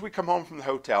as soon as we come home from the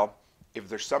hotel, if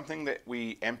there's something that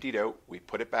we emptied out, we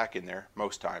put it back in there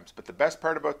most times. But the best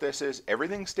part about this is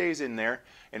everything stays in there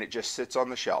and it just sits on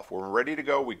the shelf. When we're ready to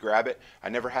go, we grab it. I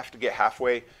never have to get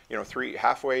halfway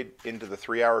into the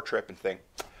 3-hour trip and think,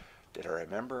 did I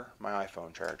remember my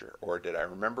iPhone charger, or did I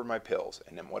remember my pills?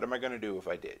 And then what am I going to do if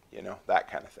I did? You know, that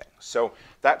kind of thing. So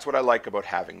that's what I like about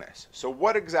having this. So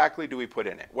what exactly do we put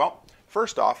in it? Well,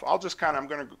 first off,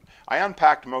 I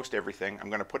unpacked most everything. I'm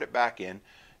going to put it back in.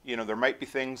 You know, there might be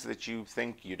things that you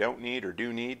think you don't need or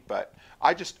do need, but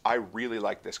I really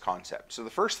like this concept. So the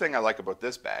first thing I like about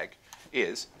this bag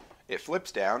is it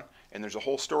flips down and there's a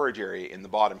whole storage area in the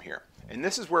bottom here. And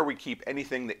this is where we keep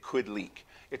anything that could leak.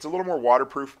 It's a little more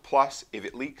waterproof, plus if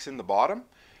it leaks in the bottom,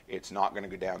 it's not going to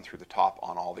go down through the top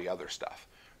on all the other stuff.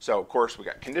 So of course we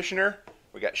got conditioner,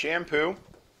 we got shampoo,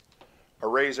 a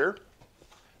razor,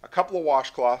 a couple of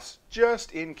washcloths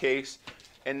just in case,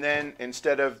 and then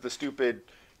instead of the stupid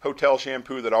hotel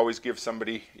shampoo that always gives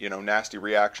somebody, you know, nasty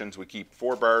reactions, we keep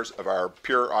 4 bars of our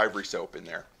pure ivory soap in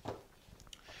there.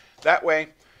 That way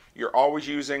you're always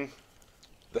using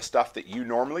the stuff that you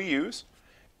normally use,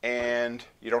 and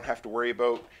you don't have to worry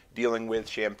about dealing with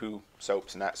shampoo,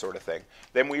 soaps, and that sort of thing.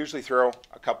 Then we usually throw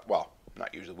a couple, well,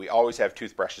 not usually, we always have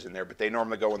toothbrushes in there, but they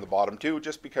normally go in the bottom too,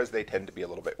 just because they tend to be a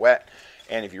little bit wet.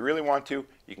 And if you really want to,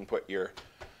 you can put your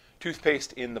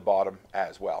toothpaste in the bottom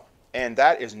as well. And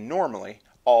that is normally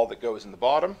all that goes in the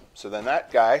bottom. So then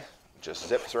that guy just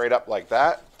zips right up like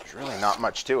that. There's really not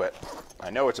much to it. I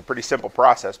know it's a pretty simple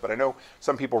process, but I know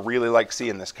some people really like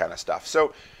seeing this kind of stuff.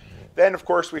 So then, of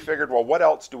course, we figured, well, what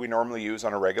else do we normally use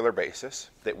on a regular basis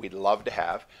that we'd love to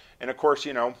have? And of course,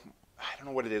 you know, I don't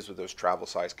know what it is with those travel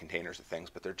size containers of things,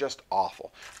 but they're just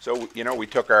awful. So, you know, we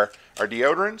took our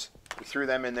deodorants, we threw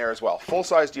them in there as well. Full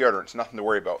size deodorants, nothing to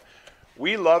worry about.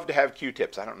 We love to have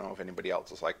Q-tips. I don't know if anybody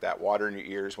else is like that. Water in your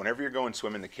ears. Whenever you're going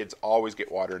swimming, the kids always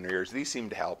get water in their ears. These seem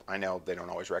to help. I know they don't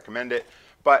always recommend it,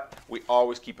 but we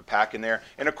always keep a pack in there.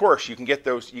 And of course, you can get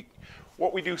those.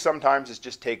 What we do sometimes is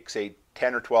just take, say,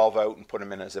 10 or 12 out and put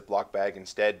them in a Ziploc bag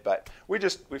instead. But we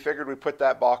figured we'd put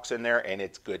that box in there and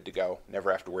it's good to go. Never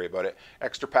have to worry about it.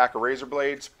 Extra pack of razor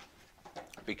blades,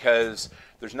 because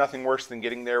there's nothing worse than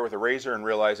getting there with a razor and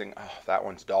realizing, oh, that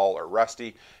one's dull or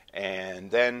rusty,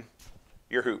 and then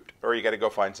you're hooped, or you got to go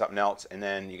find something else, and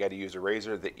then you got to use a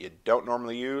razor that you don't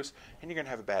normally use, and you're going to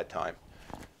have a bad time.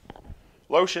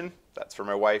 Lotion, that's for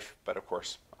my wife, but of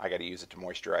course I got to use it to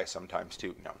moisturize sometimes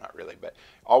too. No, not really, but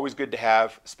always good to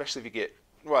have, especially if you get,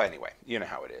 well, anyway, you know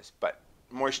how it is. But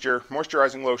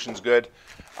moisturizing lotion's good.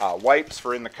 Wipes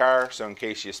for in the car, so in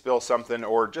case you spill something,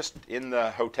 or just in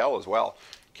the hotel as well.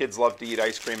 Kids love to eat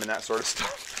ice cream and that sort of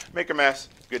stuff. Make a mess,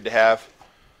 good to have.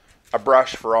 A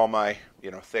brush for all my, you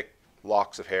know, thick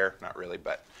locks of hair. Not really,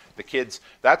 but the kids,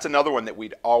 that's another one that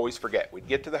we'd always forget. We'd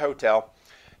get to the hotel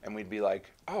and we'd be like,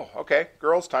 oh, okay,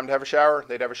 girls, time to have a shower.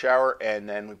 They'd have a shower, and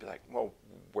then we'd be like, well,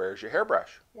 where's your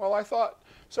hairbrush? Well, I thought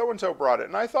so-and-so brought it,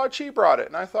 and I thought she brought it,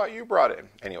 and I thought you brought it.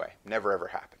 Anyway, never ever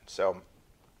happened. So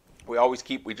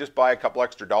we just buy a couple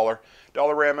extra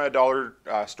Dollarama, dollar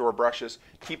store brushes,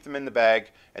 keep them in the bag,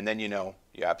 and then you know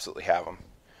you absolutely have them.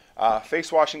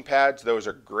 Face washing pads, those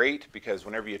are great because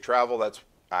whenever you travel, that's,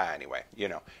 anyway, you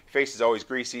know, face is always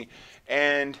greasy.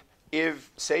 And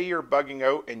if, say you're bugging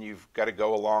out and you've got to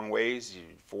go a long ways,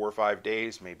 4 or 5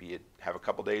 days, maybe you have a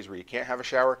couple days where you can't have a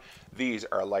shower, these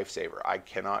are a lifesaver. I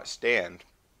cannot stand,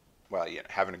 well, you know,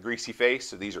 having a greasy face,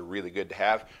 so these are really good to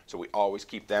have. So we always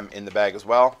keep them in the bag as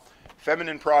well.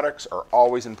 Feminine products are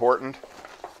always important.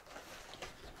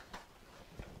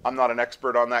 I'm not an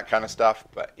expert on that kind of stuff,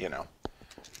 but you know.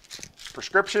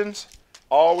 Prescriptions,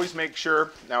 always make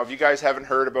sure. Now, if you guys haven't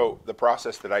heard about the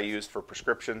process that I use for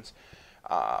prescriptions,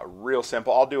 real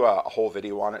simple. I'll do a whole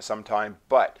video on it sometime,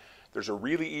 but there's a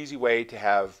really easy way to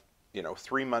have, you know,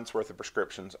 3 months worth of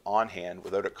prescriptions on hand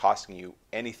without it costing you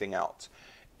anything else.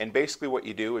 And basically what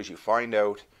you do is you find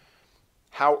out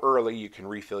how early you can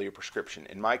refill your prescription.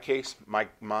 In my case,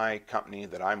 my company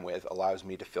that I'm with allows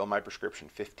me to fill my prescription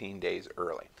 15 days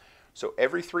early. So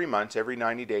every 3 months, every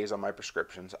 90 days on my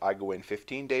prescriptions, I go in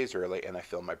 15 days early and I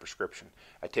fill my prescription.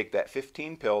 I take that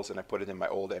 15 pills and I put it in my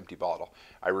old empty bottle.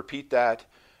 I repeat that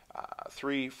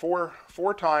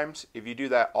four times. If you do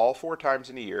that all 4 times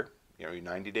in a year, your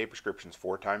 90-day prescriptions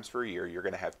 4 times for a year, you're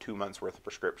going to have 2 months worth of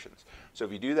prescriptions. So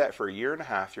if you do that for a year and a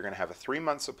half, you're going to have a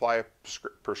 3-month supply of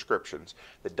prescriptions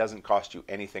that doesn't cost you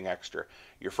anything extra.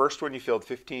 Your first one you filled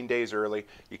 15 days early.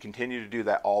 You continue to do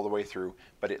that all the way through,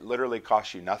 but it literally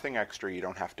costs you nothing extra. You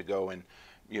don't have to go and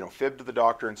fib to the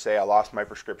doctor and say I lost my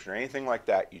prescription or anything like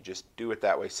that. You just do it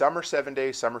that way. Some are 7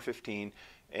 days, some are 15,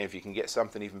 and if you can get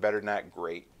something even better than that,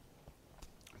 great.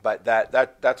 But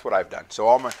that's what I've done. So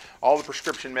all the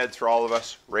prescription meds for all of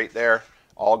us right there,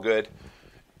 all good,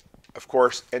 of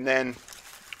course. And then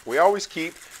we always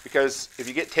keep, because if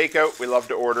you get takeout, we love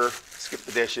to order, skip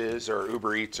the dishes or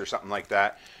Uber Eats or something like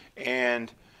that.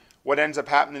 And what ends up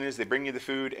happening is they bring you the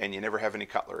food and you never have any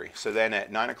cutlery. So then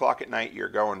at 9 o'clock at night, you're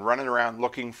running around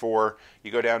looking for, you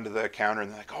go down to the counter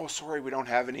and they're like, oh, sorry, we don't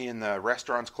have any, and the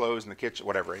restaurant's closed and the kitchen,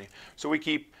 whatever. So we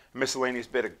keep a miscellaneous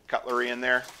bit of cutlery in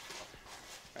there.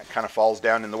 That kind of falls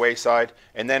down in the wayside.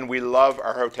 And then we love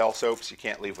our hotel soaps. You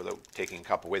can't leave without taking a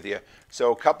couple with you.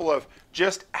 So a couple of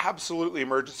just absolutely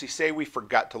emergency. Say we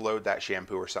forgot to load that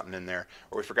shampoo or something in there,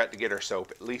 or we forgot to get our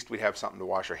soap. At least we'd have something to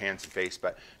wash our hands and face.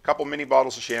 But a couple mini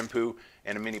bottles of shampoo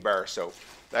and a mini bar of soap.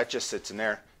 That just sits in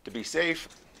there to be safe.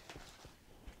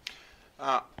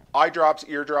 Eye drops,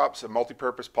 ear drops, and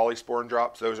multi-purpose polysporin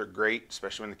drops. Those are great,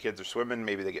 especially when the kids are swimming.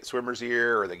 Maybe they get swimmer's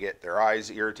ear or they get their eyes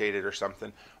irritated or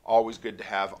something. Always good to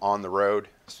have on the road.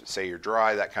 Say you're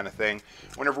dry, that kind of thing.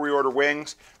 Whenever we order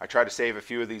wings, I try to save a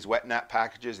few of these wet nap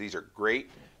packages. These are great.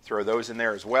 Throw those in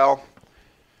there as well.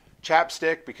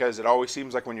 Chapstick, because it always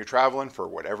seems like when you're traveling, for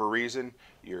whatever reason,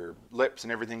 your lips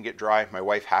and everything get dry. My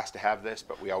wife has to have this,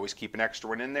 but we always keep an extra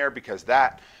one in there because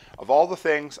that, of all the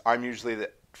things, I'm usually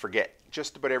that forget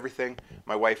just about everything.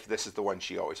 My wife, this is the one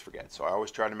she always forgets. So I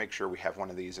always try to make sure we have one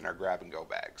of these in our grab-and-go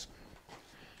bags.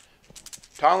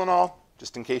 Tylenol,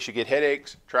 just in case you get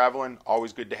headaches, traveling,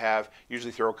 always good to have.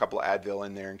 Usually throw a couple of Advil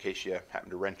in there in case you happen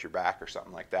to wrench your back or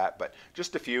something like that, but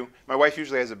just a few. My wife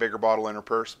usually has a bigger bottle in her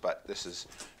purse, but this is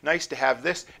nice to have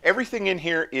this. Everything in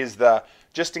here is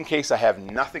just in case I have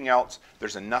nothing else,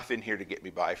 there's enough in here to get me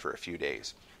by for a few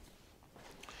days.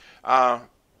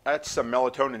 That's some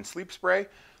melatonin sleep spray.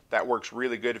 That works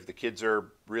really good if the kids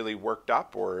are really worked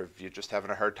up or if you're just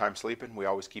having a hard time sleeping. We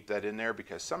always keep that in there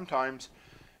because sometimes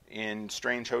in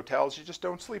strange hotels you just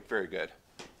don't sleep very good.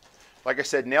 Like I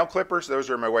said, nail clippers, those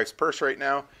are in my wife's purse right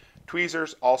now.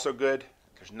 Tweezers, also good.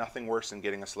 There's nothing worse than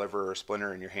getting a sliver or a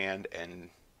splinter in your hand and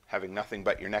having nothing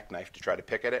but your neck knife to try to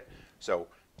pick at it. So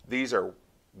these are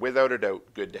without a doubt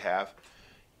good to have.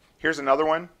 Here's another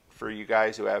one for you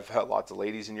guys who have lots of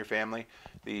ladies in your family.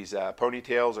 These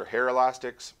ponytails or hair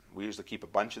elastics, we usually keep a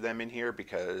bunch of them in here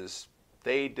because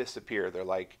they disappear. They're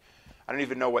like, I don't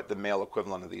even know what the male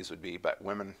equivalent of these would be, but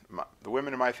the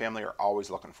women in my family are always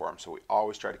looking for them, so we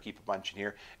always try to keep a bunch in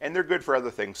here. And they're good for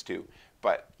other things too.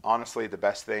 But honestly, the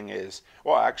best thing is,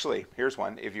 well, actually, here's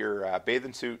one. If your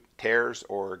bathing suit tears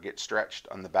or gets stretched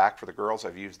on the back for the girls,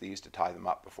 I've used these to tie them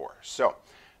up before. So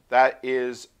that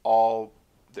is all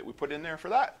that we put in there for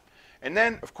that. And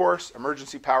then, of course,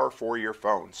 emergency power for your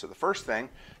phone. So the first thing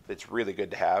that's really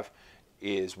good to have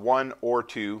is 1 or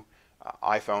 2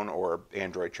 iPhone or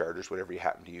Android chargers, whatever you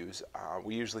happen to use.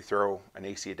 We usually throw an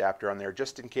AC adapter on there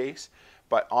just in case.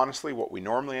 But honestly, what we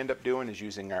normally end up doing is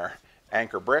using our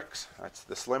Anker bricks. That's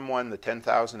the slim one, the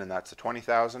 10,000, and that's the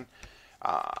 20,000.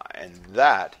 And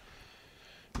that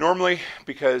normally,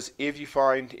 because if you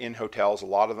find in hotels, a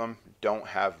lot of them don't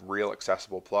have real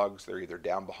accessible plugs. They're either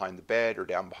down behind the bed or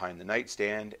down behind the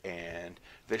nightstand, and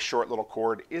this short little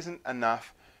cord isn't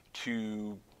enough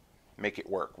to make it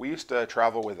work. We used to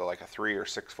travel with like a 3 or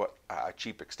 6 foot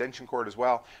cheap extension cord as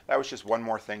well. That was just one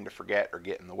more thing to forget or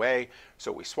get in the way.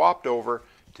 So we swapped over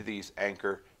to these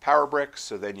Anker power bricks,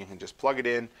 so then you can just plug it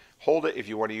in, hold it if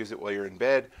you want to use it while you're in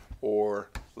bed, or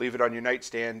leave it on your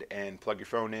nightstand and plug your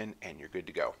phone in and you're good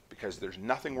to go, because there's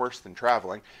nothing worse than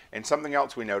traveling. And something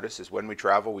else we notice is when we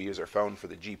travel, we use our phone for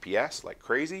the GPS like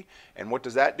crazy. And what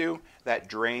does that do? That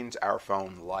drains our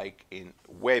phone like in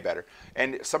way better.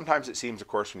 And sometimes it seems, of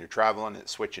course, when you're traveling,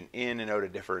 it's switching in and out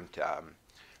of different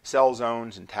cell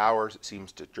zones and towers. It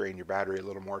seems to drain your battery a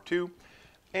little more too.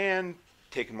 And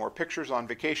taking more pictures on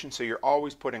vacation, so you're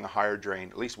always putting a higher drain,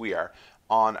 at least we are,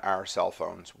 on our cell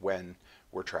phones when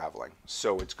we're traveling.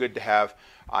 So it's good to have.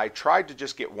 I tried to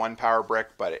just get 1 power brick,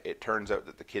 but it turns out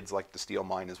that the kids like to steal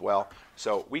mine as well.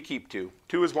 So we keep 2.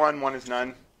 2 is 1, 1 is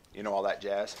none, you know, all that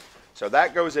jazz. So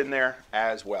that goes in there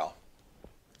as well.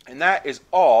 And that is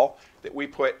all that we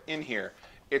put in here.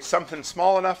 It's something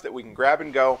small enough that we can grab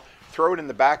and go, throw it in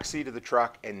the back seat of the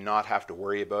truck and not have to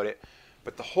worry about it.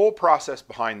 But the whole process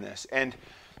behind this, and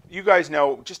you guys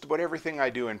know just about everything I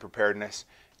do in preparedness,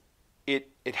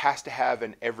 it has to have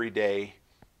an everyday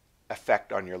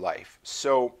effect on your life.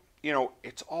 So,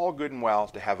 it's all good and well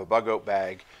to have a bug out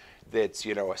bag that's, a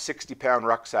 60-pound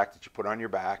rucksack that you put on your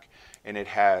back, and it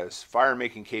has fire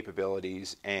making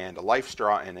capabilities and a life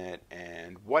straw in it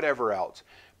and whatever else.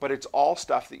 But it's all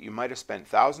stuff that you might have spent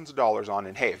thousands of dollars on.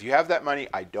 And hey, if you have that money,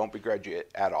 I don't begrudge you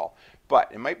it at all.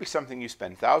 But it might be something you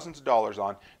spend thousands of dollars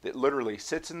on that literally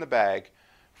sits in the bag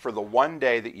for the one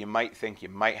day that you might think you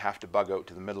might have to bug out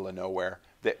to the middle of nowhere,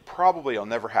 that probably will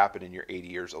never happen in your 80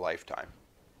 years of lifetime.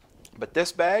 But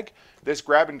this bag, this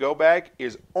grab and go bag,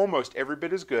 is almost every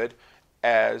bit as good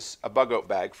as a bug out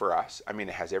bag for us. I mean,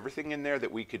 it has everything in there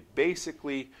that we could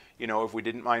basically, if we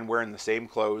didn't mind wearing the same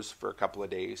clothes for a couple of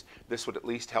days, this would at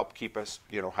least help keep us,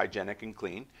 hygienic and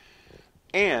clean.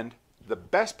 And the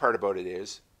best part about it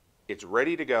is it's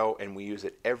ready to go, and we use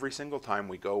it every single time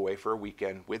we go away for a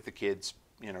weekend with the kids,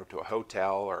 to a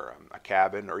hotel or a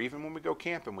cabin, or even when we go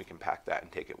camping, we can pack that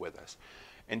and take it with us.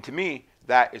 And to me,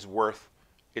 that is worth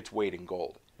its weight in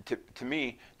gold. To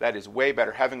me, that is way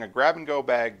better. Having a grab-and-go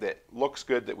bag that looks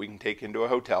good that we can take into a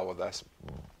hotel with us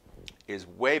is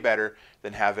way better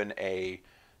than having a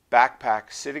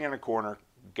backpack sitting in a corner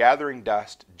gathering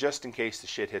dust just in case the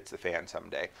shit hits the fan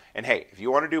someday. And hey, if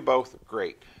you want to do both,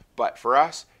 great. But for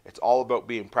us, it's all about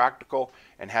being practical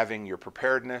and having your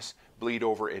preparedness bleed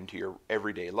over into your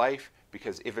everyday life,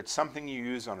 because if it's something you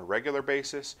use on a regular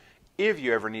basis, if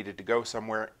you ever needed to go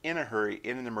somewhere in a hurry,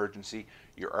 in an emergency,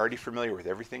 you're already familiar with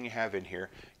everything you have in here.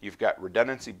 You've got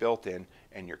redundancy built in,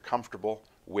 and you're comfortable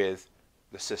with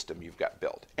the system you've got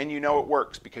built. And it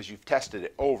works because you've tested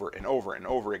it over and over and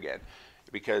over again.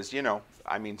 Because,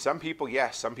 some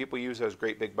people use those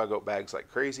great big bug out bags like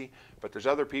crazy, but there's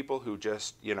other people who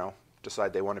just,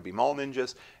 decide they want to be mall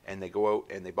ninjas, and they go out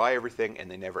and they buy everything and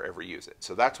they never ever use it.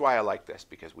 So that's why I like this,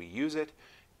 because we use it.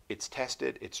 It's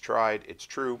tested, it's tried, it's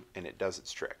true, and it does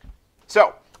its trick.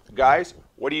 So, guys,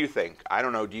 what do you think? I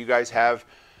don't know, do you guys have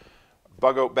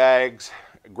bug out bags,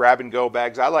 grab and go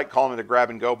bags? I like calling it a grab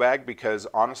and go bag because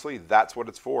honestly, that's what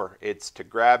it's for. It's to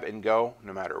grab and go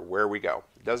no matter where we go.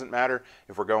 It doesn't matter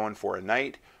if we're going for a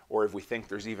night or if we think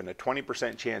there's even a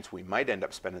 20% chance we might end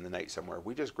up spending the night somewhere.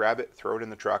 We just grab it, throw it in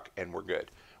the truck, and we're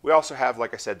good. We also have,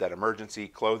 like I said, that emergency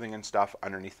clothing and stuff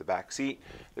underneath the back seat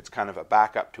that's kind of a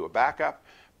backup to a backup.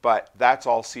 But that's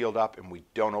all sealed up, and we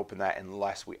don't open that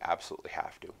unless we absolutely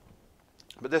have to.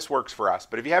 But this works for us.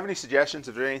 But if you have any suggestions,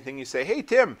 if there's anything you say, hey,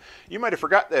 Tim, you might have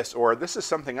forgot this, or this is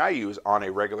something I use on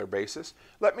a regular basis,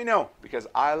 let me know, because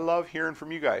I love hearing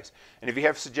from you guys. And if you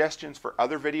have suggestions for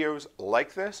other videos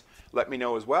like this, let me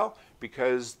know as well,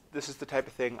 because this is the type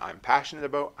of thing I'm passionate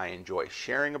about, I enjoy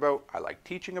sharing about, I like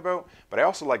teaching about, but I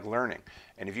also like learning.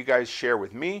 And if you guys share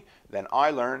with me, then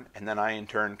I learn, and then I in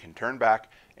turn can turn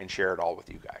back and share it all with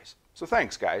you guys. So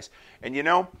thanks, guys. And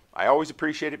I always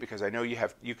appreciate it because I know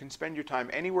you can spend your time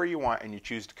anywhere you want, and you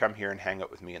choose to come here and hang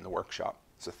out with me in the workshop.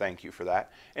 So thank you for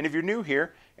that. And if you're new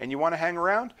here and you want to hang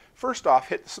around, first off,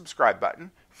 hit the subscribe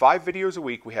button. 5 videos a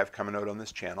week we have coming out on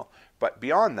this channel. But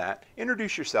beyond that,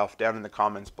 introduce yourself down in the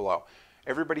comments below.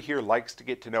 Everybody here likes to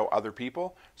get to know other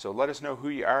people, so let us know who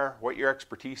you are, what your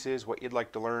expertise is, what you'd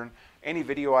like to learn, any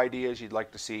video ideas you'd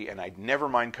like to see, and I'd never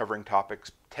mind covering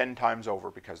topics 10 times over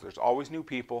because there's always new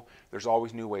people, there's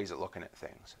always new ways of looking at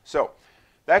things. So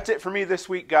that's it for me this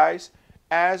week, guys.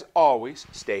 As always,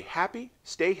 stay happy,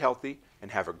 stay healthy,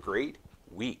 and have a great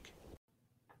week.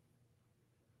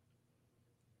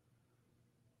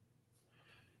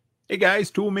 Hey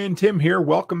guys, Toolman Tim here.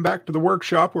 Welcome back to the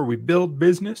workshop where we build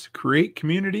business, create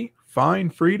community,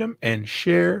 find freedom, and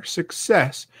share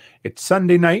success. It's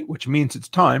Sunday night, which means it's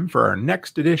time for our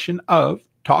next edition of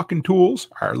Talking Tools,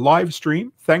 our live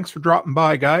stream. Thanks for dropping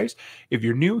by, guys. If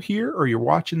you're new here or you're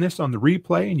watching this on the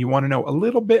replay and you want to know a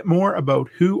little bit more about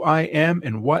who I am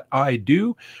and what I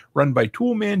do, run by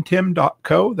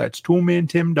toolmantim.co. That's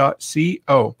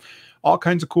toolmantim.co. All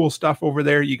kinds of cool stuff over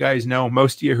there. You guys know,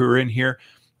 most of you who are in here,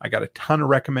 I got a ton of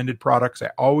recommended products. I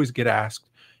always get asked,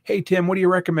 hey, Tim, what do you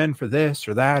recommend for this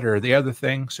or that or the other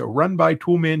thing? So run by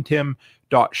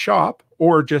toolmantim.shop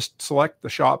or just select the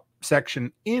shop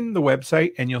section in the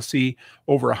website and you'll see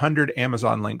over 100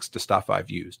 Amazon links to stuff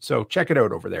I've used. So check it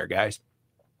out over there, guys.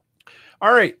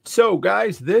 All right. So,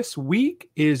 guys, this week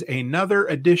is another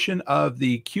edition of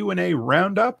the Q&A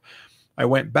Roundup. I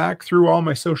went back through all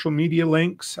my social media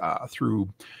links, through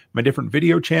my different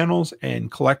video channels,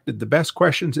 and collected the best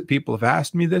questions that people have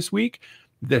asked me this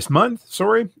month,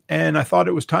 and I thought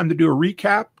it was time to do a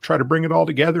recap, try to bring it all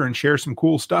together and share some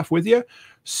cool stuff with you.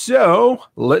 So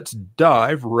let's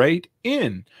dive right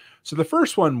in. So the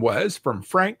first one was from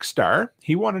Frank Starr.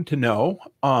 He wanted to know,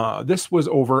 this was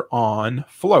over on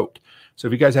Float. So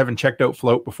if you guys haven't checked out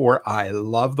Float before, I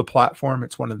love the platform.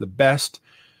 It's one of the best,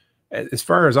 as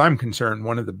far as I'm concerned,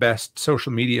 one of the best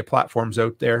social media platforms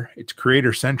out there. It's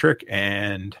creator centric.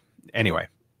 And anyway,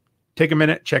 take a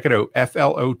minute, check it out,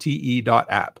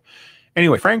 flote.app.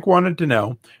 Anyway, Frank wanted to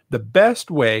know the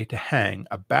best way to hang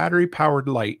a battery powered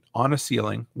light on a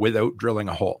ceiling without drilling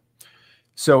a hole.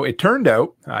 So it turned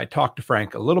out, I talked to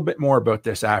Frank a little bit more about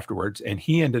this afterwards, and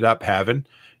he ended up having,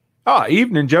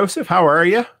 evening, Joseph, how are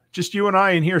you? Just you and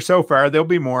I in here so far. There'll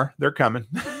be more. They're coming.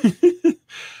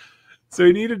 So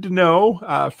he needed to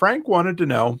know, Frank wanted to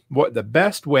know what the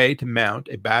best way to mount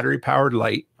a battery-powered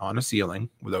light on a ceiling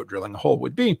without drilling a hole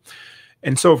would be.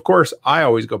 And so, of course, I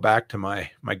always go back to my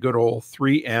good old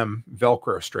 3M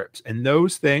Velcro strips. And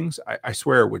those things, I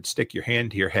swear, would stick your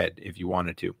hand to your head if you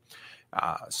wanted to.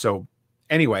 So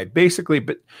anyway, basically,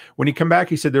 but when he come back,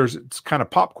 he said it's kind of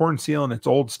popcorn ceiling, it's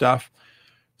old stuff.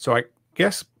 So I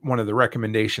guess one of the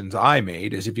recommendations I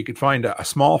made is if you could find a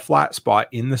small flat spot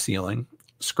in the ceiling,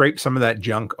 scrape some of that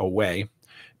junk away,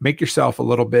 make yourself a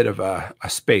little bit of a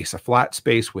space, a flat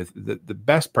space with the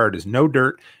best part is no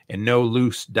dirt and no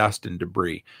loose dust and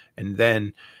debris. And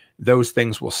then those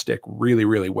things will stick really,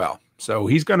 really well. So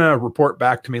he's going to report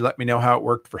back to me, let me know how it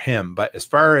worked for him. But as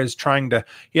far as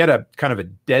he had a kind of a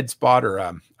dead spot or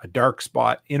a dark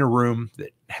spot in a room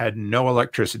that had no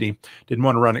electricity, didn't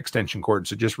want to run extension cords.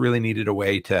 So just really needed a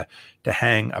way to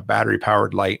hang a battery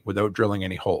powered light without drilling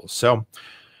any holes. So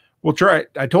we'll try.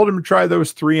 I told him to try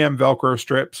those 3M Velcro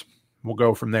strips. We'll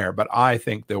go from there, but I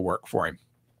think they'll work for him.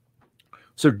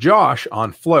 So Josh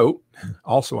on Float,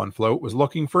 also on Float, was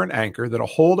looking for an anchor that'll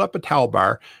hold up a towel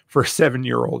bar for a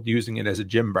 7-year-old using it as a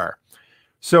gym bar.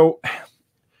 So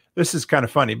this is kind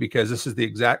of funny because this is the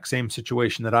exact same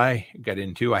situation that I got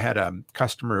into. I had a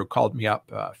customer who called me up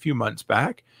a few months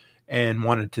back and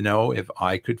wanted to know if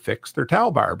I could fix their towel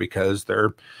bar because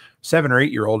their 7 or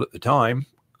 8-year-old at the time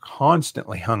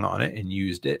constantly hung on it and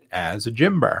used it as a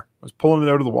gym bar. I was pulling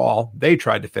it out of the wall. They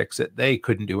tried to fix it. They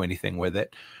couldn't do anything with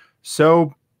it.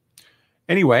 So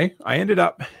anyway, I ended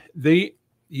up,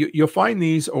 you'll find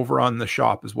these over on the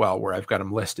shop as well, where I've got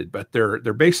them listed, but they're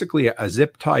basically a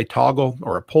zip tie toggle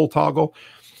or a pull toggle.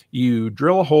 You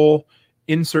drill a hole,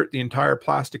 insert the entire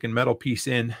plastic and metal piece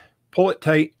in, pull it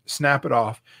tight, snap it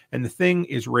off. And the thing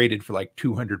is rated for like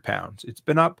 200 pounds. It's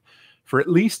been up for at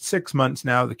least 6 months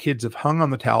now. The kids have hung on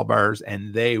the towel bars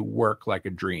and they work like a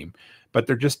dream. But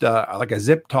they're just like a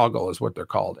zip toggle is what they're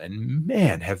called. And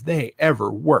man, have they ever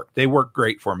worked. They work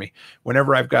great for me.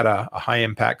 Whenever I've got a high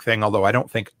impact thing, although I don't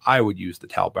think I would use the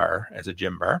towel bar as a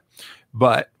gym bar,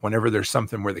 but whenever there's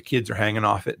something where the kids are hanging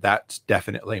off it, that's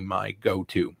definitely my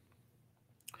go-to.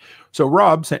 So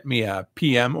Rob sent me a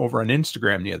PM over on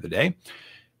Instagram the other day,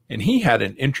 and he had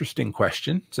an interesting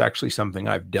question. It's actually something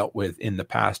I've dealt with in the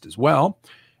past as well.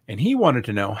 And he wanted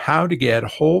to know how to get a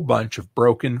whole bunch of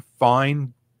broken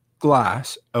fine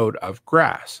glass out of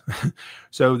grass.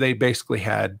 So they basically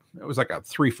it was like a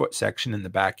 3-foot section in the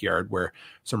backyard where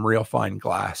some real fine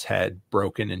glass had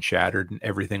broken and shattered and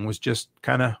everything was just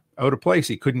kind of out of place.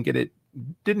 He couldn't get it,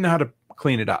 didn't know how to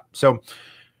clean it up. So a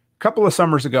couple of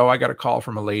summers ago, I got a call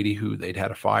from a lady who they'd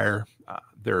had a fire.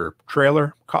 Their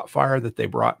trailer caught fire that they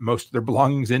brought most of their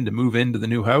belongings in to move into the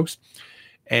new house.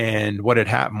 And what had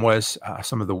happened was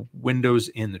some of the windows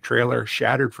in the trailer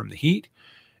shattered from the heat.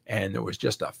 And there was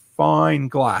just a fine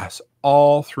glass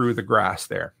all through the grass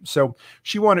there. So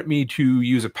she wanted me to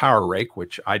use a power rake,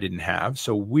 which I didn't have.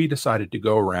 So we decided to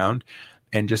go around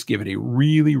and just give it a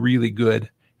really, really good,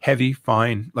 heavy,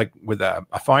 fine, like with a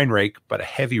fine rake, but a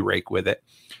heavy rake with it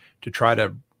to try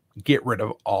to get rid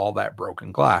of all that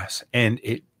broken glass. And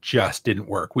it just didn't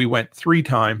work. We went 3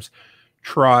 times,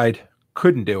 tried,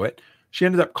 couldn't do it. She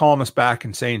ended up calling us back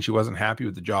and saying she wasn't happy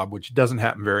with the job, which doesn't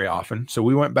happen very often. So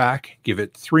we went back, give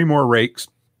it 3 more rakes,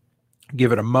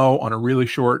 give it a mow on a really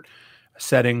short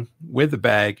setting with the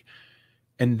bag.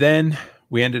 And then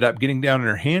we ended up getting down on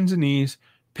our hands and knees,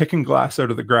 picking glass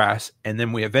out of the grass. And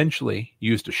then we eventually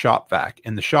used a shop vac,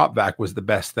 and the shop vac was the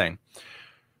best thing.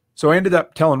 So I ended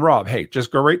up telling Rob, hey,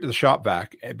 just go right to the shop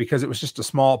vac because it was just a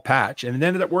small patch, and it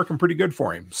ended up working pretty good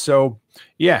for him. So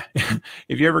yeah,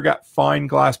 if you ever got fine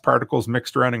glass particles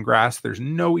mixed around in grass, there's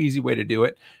no easy way to do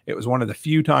it. It was one of the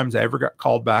few times I ever got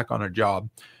called back on a job,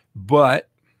 but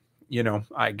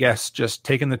I guess just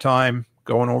taking the time,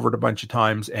 going over it a bunch of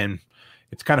times. And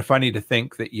it's kind of funny to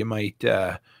think that you might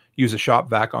use a shop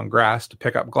vac on grass to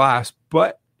pick up glass,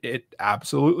 but it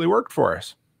absolutely worked for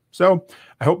us. So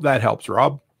I hope that helps,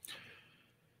 Rob.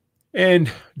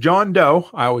 And John Doe,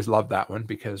 I always love that one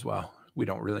because, well, we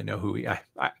don't really know who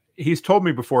he's told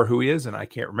me before who he is, and I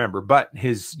can't remember, but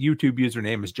his YouTube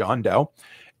username is John Doe.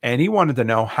 And he wanted to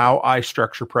know how I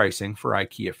structure pricing for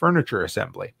IKEA furniture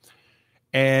assembly.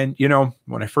 And, you know,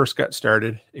 when I first got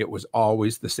started, it was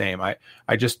always the same. I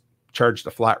just charged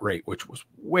a flat rate, which was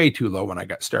way too low when I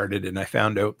got started. And I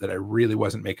found out that I really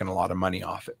wasn't making a lot of money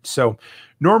off it. So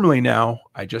normally now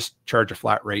I just charge a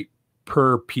flat rate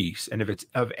per piece. And if it's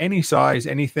of any size,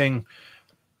 anything,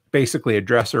 basically a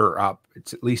dresser or up,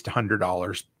 it's at least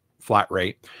 $100 flat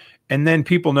rate. And then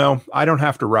people know I don't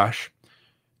have to rush.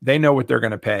 They know what they're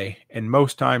going to pay. And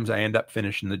most times I end up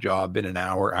finishing the job in an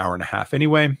hour, hour and a half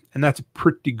anyway. And that's a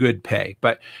pretty good pay.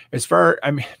 But as far, I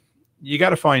mean, you got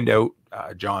to find out,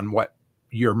 John, what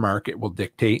your market will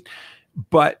dictate,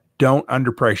 but don't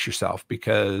underprice yourself,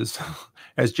 because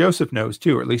as Joseph knows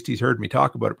too, or at least he's heard me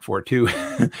talk about it before too,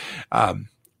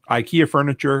 IKEA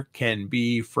furniture can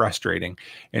be frustrating.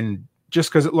 And just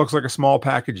because it looks like a small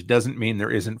package doesn't mean there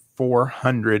isn't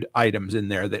 400 items in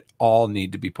there that all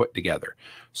need to be put together.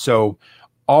 So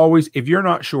always, if you're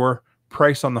not sure,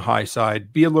 price on the high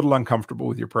side, be a little uncomfortable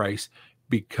with your price,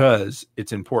 because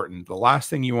it's important. The last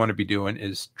thing you want to be doing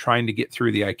is trying to get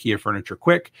through the IKEA furniture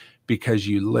quick because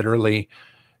you literally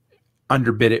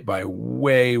underbid it by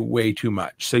way, way too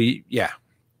much. So yeah,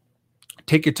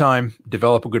 take your time,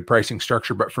 develop a good pricing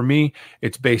structure. But for me,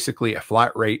 it's basically a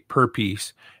flat rate per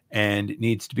piece, and it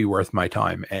needs to be worth my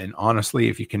time. And honestly,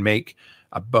 if you can make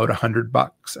about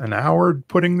 $100 an hour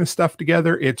putting this stuff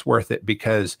together, it's worth it,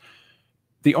 because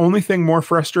the only thing more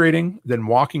frustrating than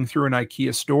walking through an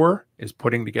IKEA store is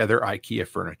putting together IKEA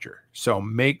furniture. So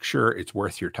make sure it's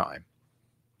worth your time.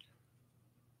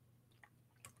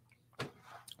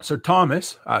 So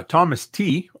Thomas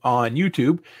T on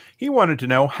YouTube, he wanted to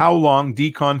know how long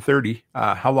Decon 30,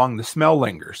 how long the smell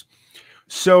lingers.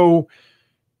 So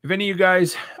if any of you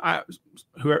guys,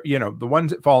 who are, you know, the ones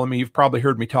that follow me, you've probably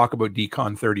heard me talk about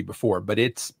Decon 30 before, but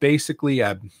it's basically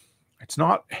it's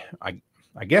not,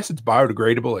 I guess it's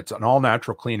biodegradable. It's an all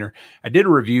natural cleaner. I did a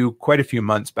review quite a few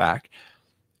months back.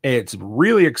 It's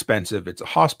really expensive. It's a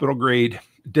hospital grade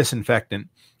disinfectant.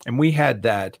 And we had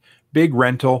that big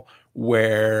rental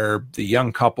where the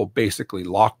young couple basically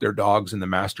locked their dogs in the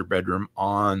master bedroom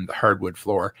on the hardwood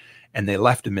floor, and they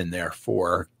left them in there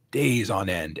for days on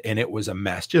end. And it was a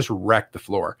mess, just wrecked the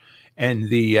floor. And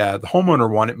the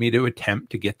homeowner wanted me to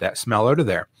attempt to get that smell out of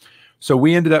there. So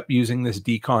we ended up using this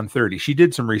Decon 30. She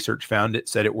did some research, found it,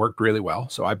 said it worked really well.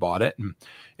 So I bought it and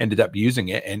ended up using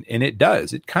it. And it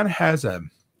does. It kind of has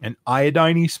an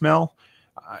iodine-y smell.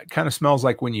 It kind of smells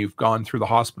like when you've gone through the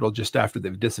hospital just after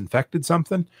they've disinfected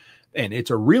something. And it's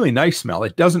a really nice smell.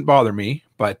 It doesn't bother me,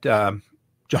 but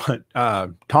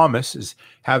Thomas is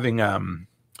having an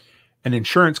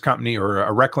insurance company or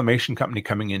a reclamation company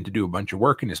coming in to do a bunch of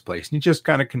work in his place. And he's just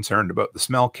kind of concerned about the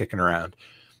smell kicking around.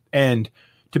 And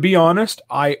to be honest,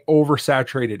 I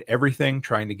oversaturated everything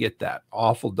trying to get that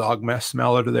awful dog mess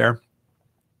smell out of there.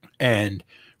 And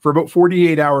for about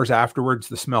 48 hours afterwards,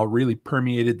 the smell really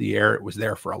permeated the air. It was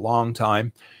there for a long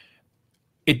time.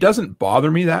 It doesn't bother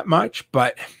me that much,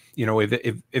 but you know,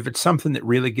 if it's something that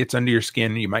really gets under your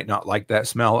skin, you might not like that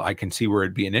smell. I can see where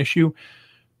it'd be an issue.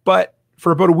 But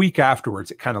for about a week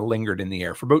afterwards, it kind of lingered in the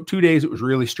air. For about 2 days, it was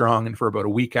really strong. And for about a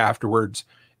week afterwards,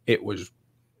 it was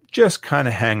just kind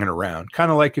of hanging around. Kind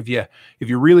of like if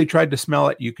you really tried to smell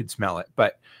it, you could smell it.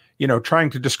 But, you know, trying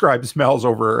to describe smells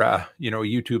over, a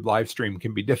YouTube live stream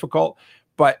can be difficult.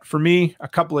 But for me, a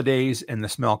couple of days and the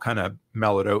smell kind of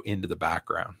mellowed out into the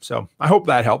background. So I hope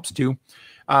that helps too.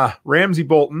 Ramsey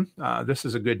Bolton, this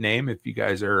is a good name if you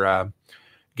guys are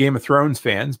Game of Thrones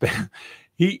fans, but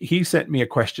he sent me a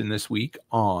question this week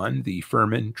on the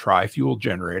Furman tri-fuel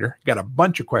generator. Got a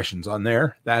bunch of questions on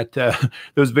there. That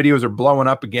those videos are blowing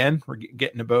up again. We're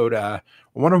getting about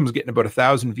one of them's getting about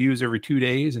 1,000 views every 2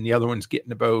 days, and the other one's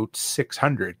getting about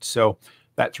 600. So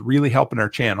that's really helping our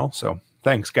channel. So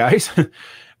thanks, guys.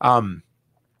 And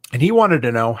he wanted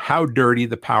to know how dirty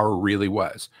the power really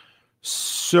was.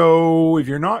 So if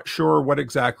you're not sure what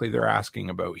exactly they're asking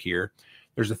about here,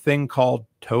 there's a thing called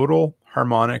total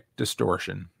harmonic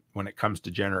distortion when it comes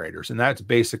to generators. And that's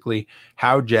basically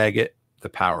how jagged the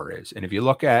power is. And if you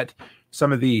look at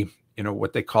some of the,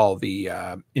 what they call the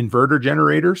inverter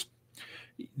generators,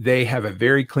 they have a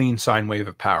very clean sine wave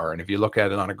of power. And if you look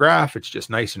at it on a graph, it's just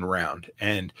nice and round.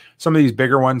 And some of these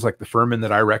bigger ones, like the Furman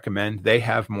that I recommend, they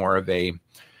have more of a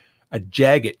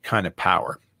jagged kind of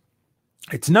power.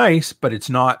 It's nice, but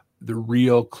it's not the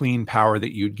real clean power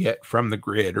that you'd get from the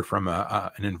grid or from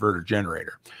an inverter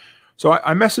generator. So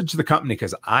I messaged the company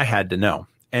because I had to know.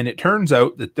 And it turns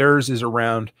out that theirs is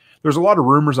around, there's a lot of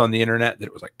rumors on the internet that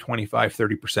it was like 25,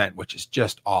 30%, which is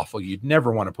just awful. You'd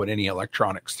never want to put any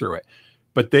electronics through it.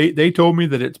 But they told me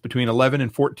that it's between 11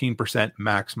 and 14%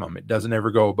 maximum. It doesn't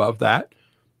ever go above that.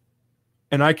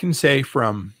 And I can say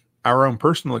from our own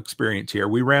personal experience here,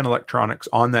 we ran electronics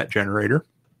on that generator,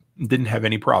 didn't have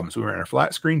any problems. We ran a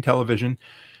flat screen television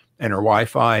and our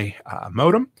Wi-Fi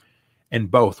modem, and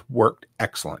both worked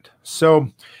excellent. So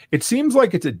it seems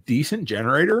like it's a decent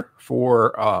generator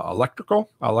for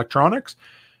electronics,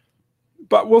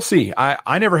 but we'll see.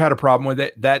 I never had a problem with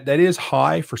it. That is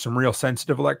high for some real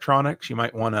sensitive electronics. You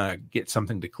might want to get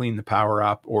something to clean the power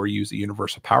up or use a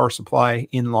universal power supply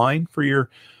in line for your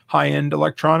high-end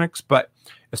electronics. But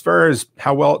as far as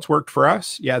how well it's worked for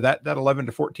us, yeah, that 11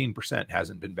 to 14%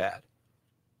 hasn't been bad.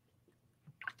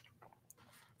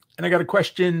 And I got a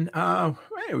question,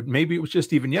 maybe it was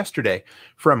just even yesterday,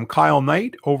 from Kyle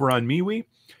Knight over on MeWe.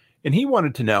 And he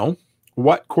wanted to know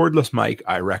what cordless mic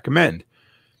I recommend.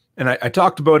 And I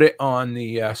talked about it on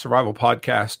the Survival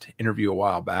Podcast interview a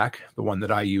while back, the one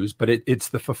that I use. But it's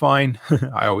the Fifine,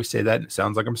 I always say that, and it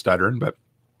sounds like I'm stuttering, but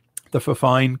the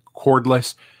Fifine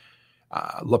cordless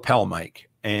lapel mic.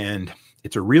 And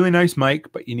it's a really nice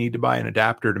mic, but you need to buy an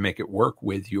adapter to make it work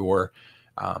with your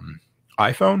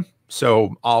iPhone.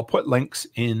 So I'll put links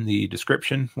in the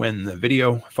description when the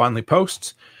video finally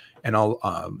posts, and I'll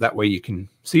that way you can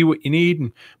see what you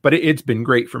need. But it's been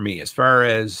great for me. As far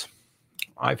as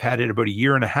I've had it about a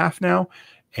year and a half now,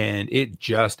 and it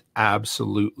just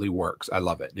absolutely works. I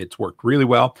love it. It's worked really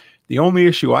well. The only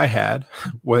issue I had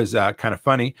was kind of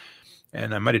funny,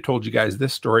 and I might have told you guys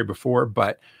this story before,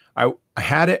 but I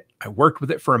had it, I worked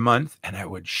with it for a month, and I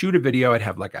would shoot a video. I'd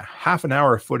have like a half an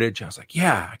hour of footage. I was like,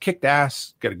 yeah, I kicked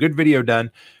ass, got a good video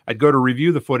done. I'd go to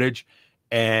review the footage,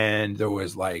 and there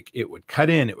was like, it would cut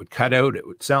in, it would cut out. It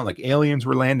would sound like aliens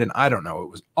were landing. I don't know. It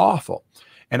was awful.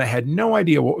 And I had no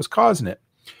idea what was causing it.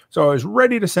 So I was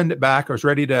ready to send it back. I was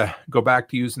ready to go back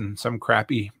to using some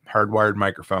crappy hardwired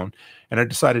microphone. And I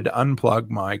decided to unplug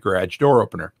my garage door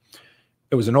opener.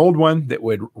 It was an old one that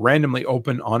would randomly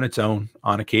open on its own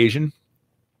on occasion.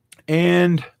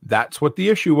 And that's what the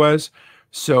issue was.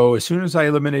 So as soon as I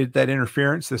eliminated that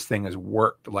interference, this thing has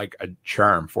worked like a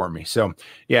charm for me. So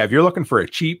yeah, if you're looking for a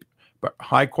cheap but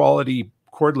high quality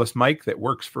cordless mic that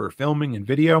works for filming and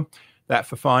video, that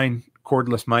Fifine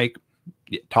cordless mic,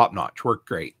 top notch, worked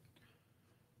great.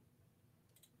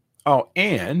 Oh,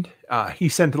 and he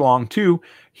sent along too.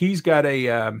 He's got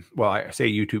a, I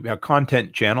say YouTube, a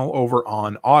content channel over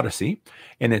on Odyssey,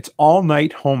 and it's All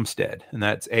Night Homestead, and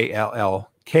that's ALLKNIGHT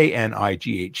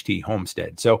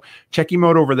Homestead. So check him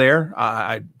out over there.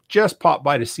 I just popped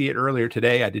by to see it earlier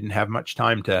today. I didn't have much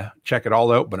time to check it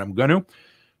all out, but I'm going to.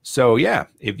 So yeah,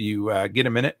 if you get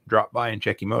a minute, drop by and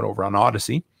check him out over on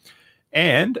Odyssey.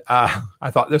 And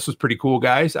I thought this was pretty cool,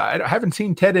 guys. I haven't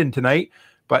seen Ted in tonight,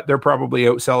 but they're probably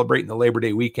out celebrating the Labor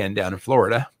Day weekend down in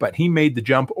Florida. But he made the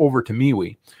jump over to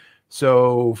MeWe.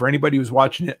 So for anybody who's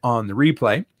watching it on the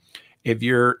replay, if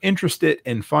you're interested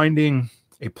in finding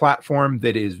a platform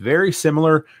that is very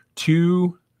similar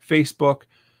to Facebook,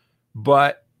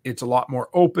 but it's a lot more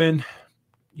open,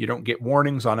 you don't get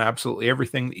warnings on absolutely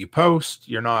everything that you post.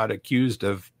 You're not accused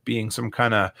of being some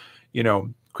kind of,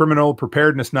 criminal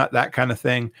preparedness, not that kind of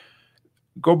thing.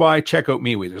 Go by, check out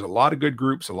MeWe. There's a lot of good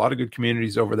groups, a lot of good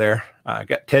communities over there. I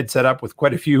got Ted set up with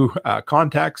quite a few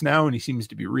contacts now, and he seems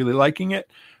to be really liking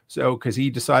it. So, because he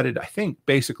decided, I think,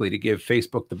 basically to give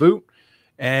Facebook the boot.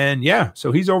 And yeah,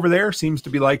 so he's over there, seems to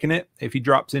be liking it. If he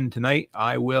drops in tonight,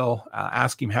 I will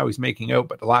ask him how he's making out.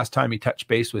 But the last time he touched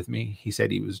base with me, he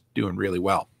said he was doing really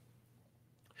well.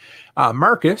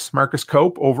 Marcus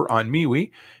Cope over on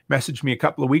MeWe messaged me a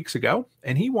couple of weeks ago,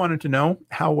 and he wanted to know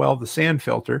how well the sand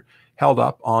filter held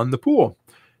up on the pool.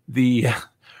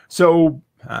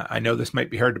 I know this might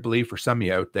be hard to believe for some of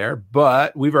you out there,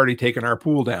 but we've already taken our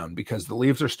pool down because the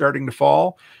leaves are starting to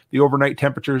fall. The overnight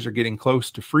temperatures are getting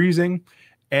close to freezing,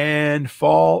 and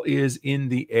fall is in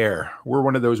the air. We're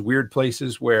one of those weird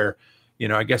places where,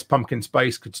 I guess pumpkin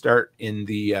spice could start in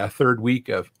the third week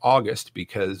of August,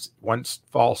 because once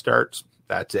fall starts,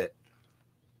 that's it.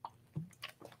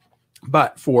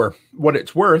 But for what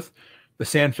it's worth, the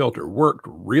sand filter worked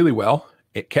really well.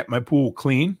 It kept my pool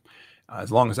clean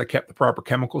as long as I kept the proper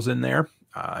chemicals in there.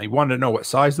 I wanted to know what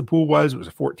size the pool was. It was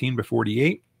a 14 by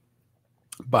 48.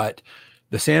 But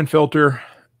the sand filter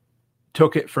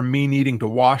took it from me needing to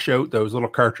wash out those little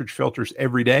cartridge filters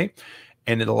every day,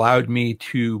 and it allowed me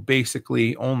to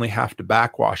basically only have to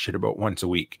backwash it about once a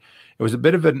week. It was a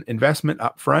bit of an investment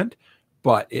up front,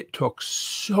 but it took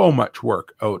so much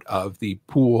work out of the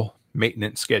pool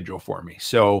maintenance schedule for me.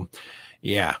 So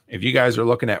Yeah, if you guys are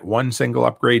looking at one single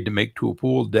upgrade to make to a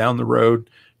pool down the road,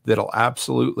 that'll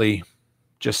absolutely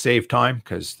just save time,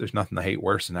 because there's nothing I hate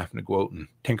worse than having to go out and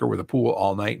tinker with a pool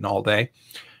all night and all day.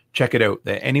 Check it out.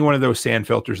 Any one of those sand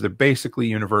filters, they're basically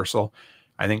universal.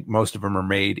 I think most of them are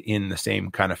made in the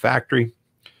same kind of factory.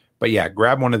 But yeah,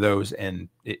 grab one of those, and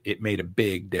it made a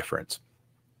big difference.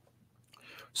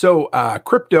 So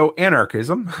Crypto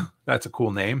Anarchism, that's a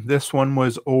cool name. This one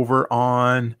was over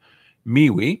on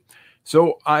MeWe.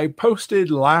 So I posted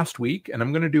last week, and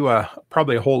I'm going to do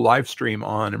probably a whole live stream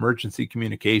on emergency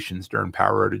communications during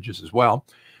power outages as well.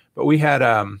 But we had,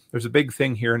 there's a big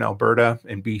thing here in Alberta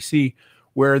and BC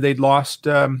where they'd lost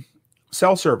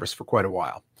cell service for quite a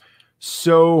while.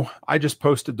 So I just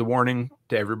posted the warning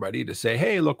to everybody to say,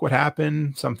 hey, look what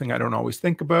happened. Something I don't always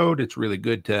think about. It's really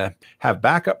good to have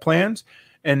backup plans.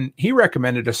 And he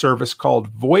recommended a service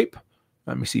called VoIP.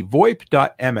 Let me see,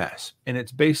 VoIP.ms. And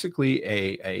it's basically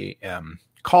a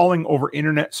calling over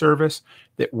internet service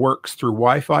that works through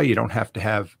Wi-Fi. You don't have to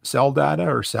have cell data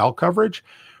or cell coverage.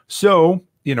 So,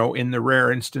 you know, in the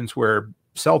rare instance where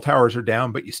cell towers are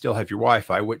down, but you still have your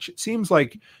Wi-Fi, which it seems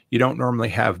like you don't normally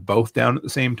have both down at the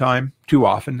same time too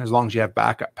often, as long as you have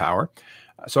backup power.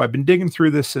 So I've been digging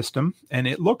through this system, and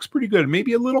it looks pretty good.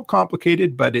 Maybe a little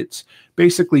complicated, but it's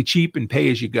basically cheap and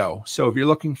pay as you go. So if you're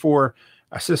looking for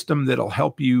a system that'll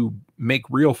help you make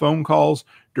real phone calls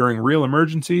during real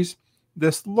emergencies,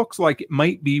 this looks like it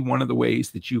might be one of the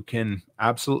ways that you can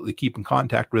absolutely keep in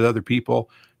contact with other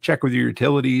people, check with your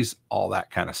utilities, all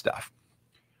that kind of stuff.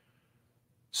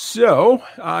 So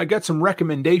I got some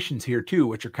recommendations here too,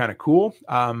 which are kind of cool.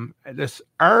 This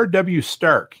R.W.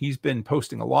 Stark, he's been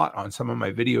posting a lot on some of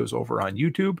my videos over on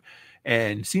YouTube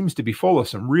and seems to be full of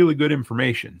some really good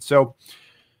information. So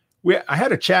I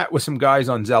had a chat with some guys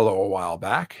on Zello a while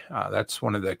back. That's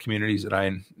one of the communities that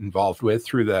I'm involved with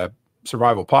through the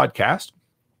Survival Podcast.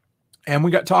 And we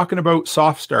got talking about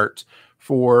soft starts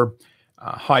for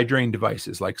high drain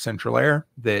devices like Central Air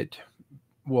that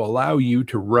will allow you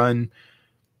to run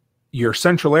your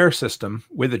central air system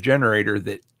with a generator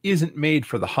that isn't made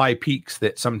for the high peaks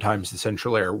that sometimes the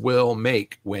central air will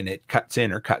make when it cuts in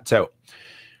or cuts out.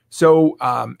 So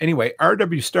anyway,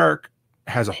 R.W. Stark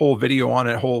has a whole video on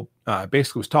it,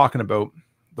 basically was talking about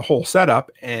the whole setup,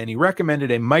 and he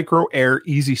recommended a Micro Air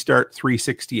Easy Start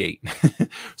 368.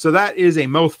 So that is a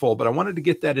mouthful, but I wanted to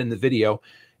get that in the video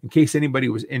in case anybody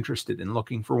was interested in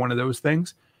looking for one of those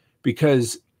things,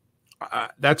 because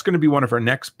that's going to be one of our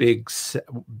next big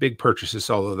purchases,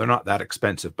 although they're not that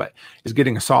expensive, but is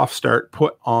getting a soft start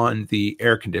put on the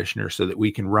air conditioner so that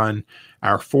we can run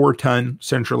our 4-ton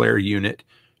central air unit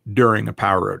during a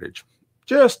power outage,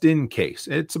 just in case.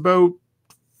 It's about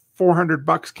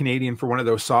 $400 Canadian for one of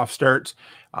those soft starts.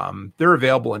 They're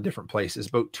available in different places,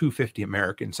 about $250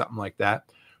 American, something like that.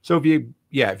 So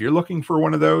if you're looking for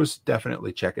one of those,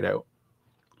 definitely check it out.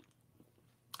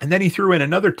 And then he threw in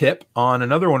another tip on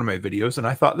another one of my videos, and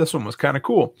I thought this one was kind of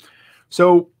cool.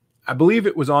 So I believe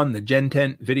it was on the Gen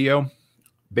Tent video.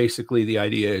 Basically, the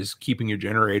idea is keeping your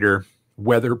generator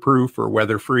weatherproof or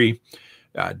weather-free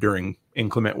during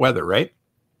inclement weather, right?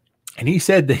 And he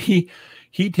said that he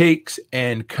takes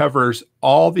and covers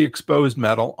all the exposed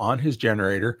metal on his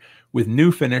generator with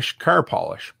new finish car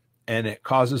polish, and it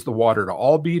causes the water to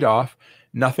all bead off.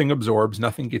 Nothing absorbs,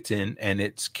 nothing gets in, and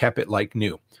it's kept it like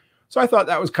new. So I thought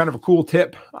that was kind of a cool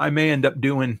tip. I may end up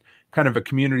doing kind of a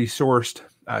community sourced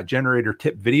generator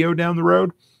tip video down the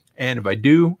road. And if I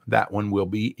do, that one will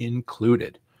be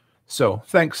included. So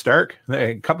thanks, Stark.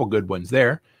 A couple good ones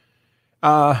there.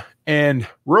 And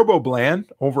RoboBland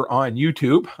over on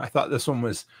YouTube. I thought this one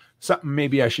was something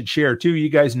maybe I should share too. You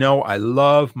guys know I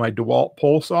love my DeWalt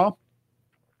pole saw.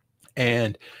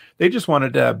 And they just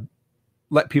wanted to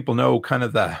let people know kind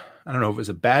of I don't know if it was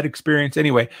a bad experience.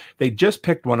 Anyway, they just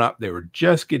picked one up. They were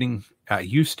just getting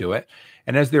used to it.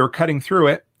 And as they were cutting through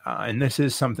it, and this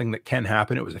is something that can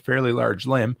happen, it was a fairly large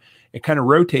limb. It kind of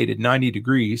rotated 90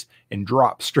 degrees and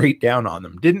dropped straight down on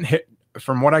them. Didn't hit,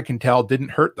 from what I can tell, didn't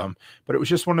hurt them. But it was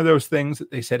just one of those things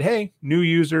that they said, hey, new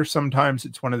user, sometimes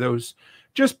it's one of those,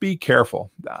 just be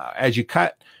careful. As you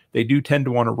cut, they do tend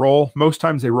to want to roll. Most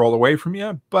times they roll away from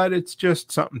you, but it's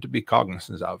just something to be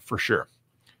cognizant of for sure.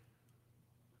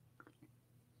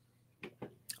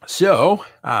 So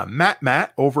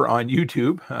Matt over on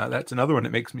YouTube, that's another one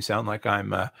that makes me sound like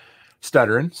I'm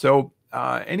stuttering. So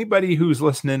anybody who's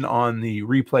listening on the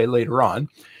replay later on,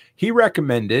 he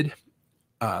recommended,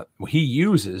 he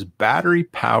uses battery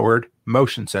powered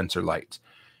motion sensor lights,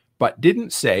 but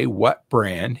didn't say what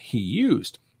brand he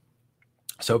used.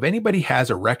 So if anybody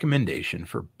has a recommendation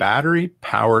for battery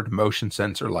powered motion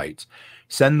sensor lights,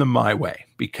 send them my way,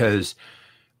 because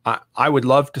I would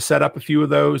love to set up a few of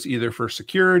those either for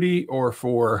security or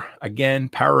for, again,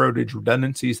 power outage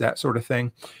redundancies, that sort of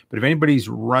thing. But if anybody's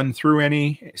run through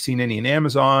any, seen any in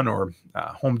Amazon or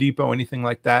Home Depot, anything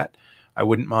like that, I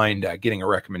wouldn't mind getting a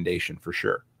recommendation for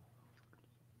sure.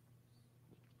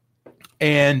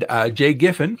 And Jay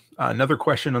Giffen, another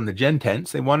question on the gen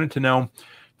tents. They wanted to know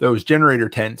those generator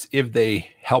tents, if they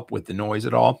help with the noise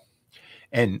at all.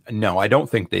 And no, I don't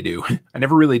think they do. I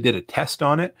never really did a test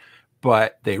on it,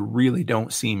 but they really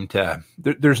don't seem to,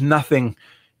 there's nothing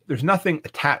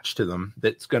attached to them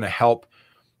that's going to help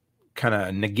kind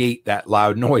of negate that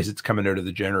loud noise that's coming out of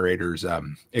the generator's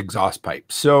exhaust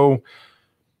pipe. So,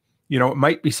 it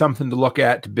might be something to look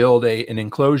at to build an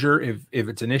enclosure if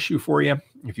it's an issue for you.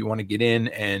 If you want to get in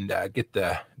and get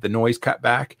the noise cut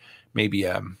back, maybe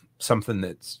something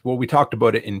that's, well, we talked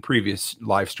about it in previous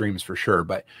live streams for sure,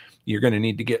 but you're going to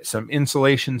need to get some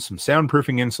insulation, some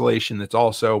soundproofing insulation that's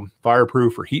also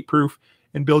fireproof or heat proof,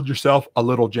 and build yourself a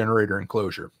little generator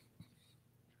enclosure.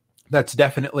 That's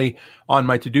definitely on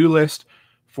my to-do list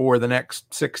for the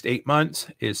next 6 to 8 months,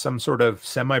 is some sort of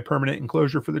semi-permanent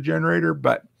enclosure for the generator,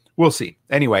 but we'll see.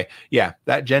 Anyway, yeah,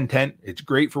 that gen tent, it's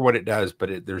great for what it does,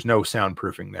 but there's no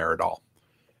soundproofing there at all.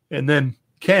 And then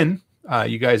Ken,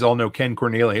 you guys all know Ken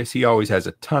Cornelius. He always has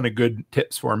a ton of good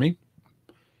tips for me.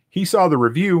 He saw the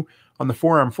review on the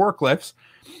 4-arm forklifts,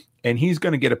 and he's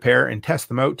going to get a pair and test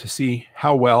them out to see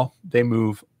how well they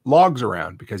move logs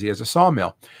around, because he has a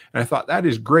sawmill. And I thought that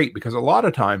is great, because a lot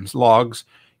of times logs,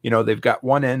 they've got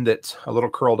one end that's a little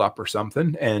curled up or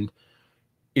something. And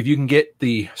if you can get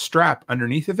the strap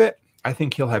underneath of it, I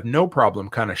think he'll have no problem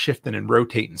kind of shifting and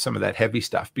rotating some of that heavy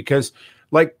stuff, because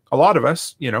like a lot of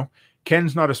us,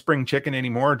 Ken's not a spring chicken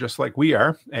anymore, just like we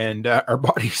are. And our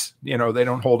bodies, they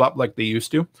don't hold up like they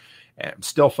used to. And I'm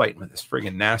still fighting with this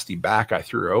friggin' nasty back I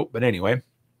threw out. But anyway,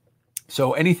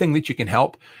 so anything that you can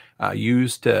help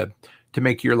use to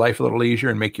make your life a little easier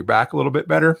and make your back a little bit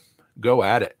better, go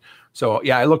at it. So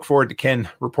yeah, I look forward to Ken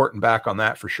reporting back on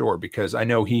that for sure, because I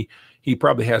know he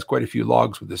probably has quite a few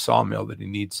logs with his sawmill that he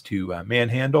needs to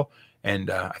manhandle. And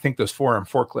I think those 4-arm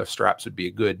forklift straps would be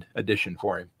a good addition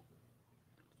for him.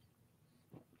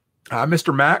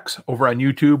 Mr. Max over on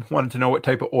YouTube wanted to know what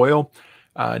type of oil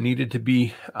needed to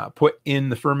be put in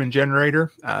the Furman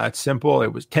generator. It's simple.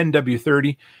 It was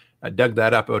 10W30. I dug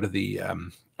that up out of the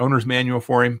owner's manual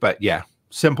for him. But yeah,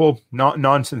 simple,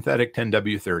 non-synthetic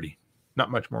 10W30. Not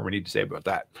much more we need to say about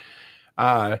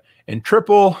that. And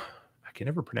triple, I can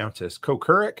never pronounce this,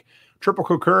 Kokurik, triple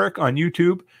Kokurik on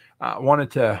YouTube wanted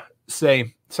to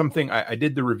say something. I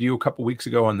did the review a couple weeks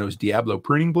ago on those Diablo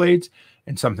pruning blades,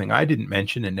 and something I didn't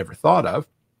mention and never thought of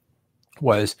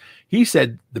was he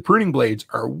said the pruning blades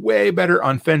are way better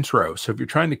on fence rows. So if you're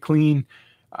trying to clean,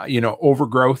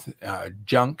 overgrowth,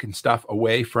 junk and stuff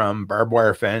away from barbed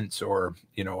wire fence or,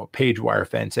 a page wire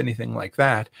fence, anything like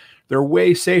that, they're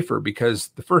way safer, because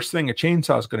the first thing a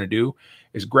chainsaw is going to do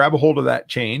is grab a hold of that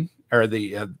chain or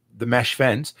the mesh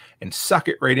fence and suck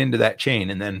it right into that chain.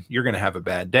 And then you're going to have a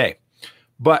bad day.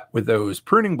 But with those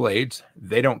pruning blades,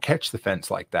 they don't catch the fence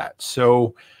like that.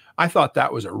 So I thought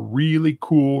that was a really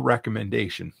cool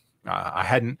recommendation. I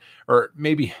hadn't, or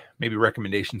maybe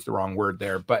recommendation's the wrong word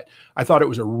there, but I thought it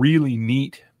was a really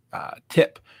neat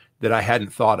tip that I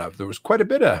hadn't thought of. There was quite a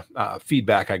bit of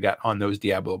feedback I got on those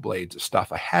Diablo blades of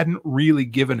stuff I hadn't really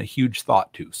given a huge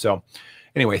thought to. So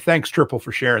anyway, thanks Triple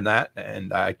for sharing that.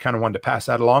 And I kind of wanted to pass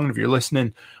that along. And if you're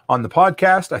listening on the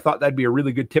podcast, I thought that'd be a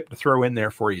really good tip to throw in there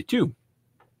for you too.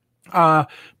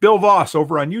 Bill Voss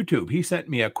over on YouTube, he sent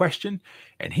me a question,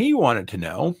 and he wanted to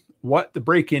know what the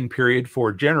break-in period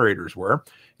for generators were,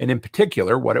 and in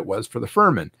particular, what it was for the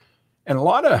Furman. And a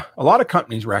lot of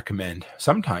companies recommend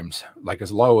sometimes like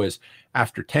as low as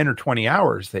after 10 or 20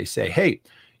 hours, they say, hey,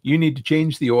 you need to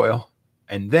change the oil,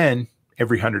 and then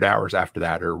every 100 hours after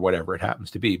that, or whatever it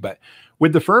happens to be. But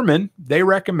with the Furman, they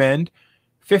recommend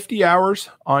 50 hours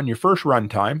on your first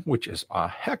runtime, which is a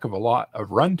heck of a lot of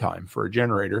runtime for a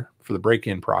generator for the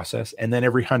break-in process, and then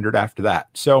every 100 after that.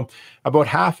 So about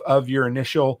half of your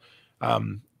initial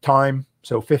time,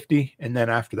 so 50, and then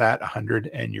after that, 100,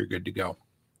 and you're good to go.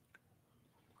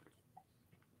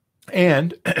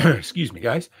 And, excuse me,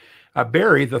 guys,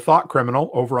 Barry, the Thought Criminal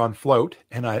over on Float,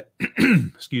 and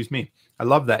excuse me, I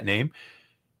love that name.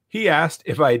 He asked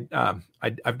if I've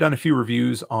done a few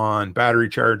reviews on battery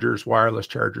chargers, wireless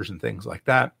chargers, and things like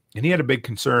that. And he had a big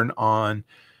concern on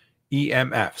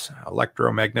EMFs,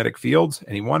 electromagnetic fields.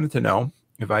 And he wanted to know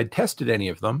if I'd tested any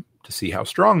of them to see how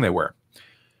strong they were.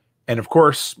 And of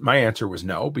course, my answer was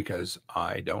no, because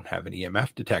I don't have an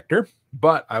EMF detector,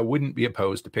 but I wouldn't be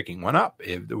opposed to picking one up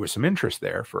if there was some interest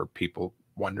there for people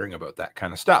wondering about that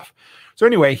kind of stuff. So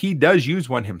anyway, he does use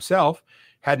one himself.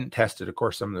 Hadn't tested, of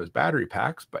course, some of those battery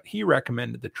packs, but he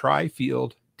recommended the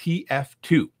Tri-Field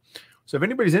TF2. So if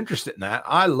anybody's interested in that,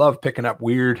 I love picking up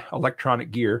weird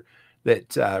electronic gear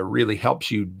that really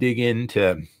helps you dig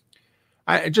into.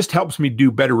 It just helps me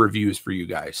do better reviews for you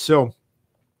guys. So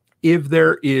if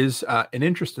there is an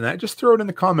interest in that, just throw it in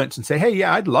the comments and say, hey,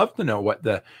 yeah, I'd love to know what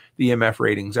the EMF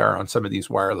ratings are on some of these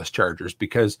wireless chargers,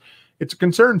 because it's a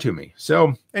concern to me.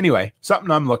 So anyway, something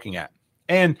I'm looking at.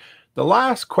 And the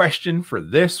last question for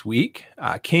this week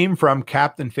came from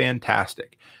Captain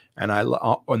Fantastic.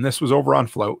 And this was over on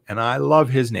Float, and I love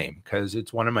his name because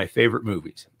it's one of my favorite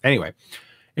movies. Anyway,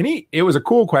 and it was a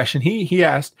cool question. He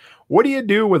asked, what do you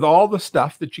do with all the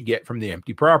stuff that you get from the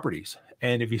empty properties?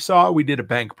 And if you saw, we did a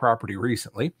bank property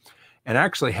recently and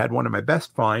actually had one of my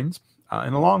best finds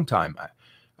in a long time.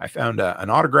 I found an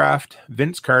autographed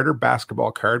Vince Carter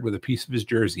basketball card with a piece of his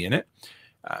jersey in it.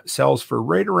 Sells for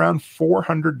right around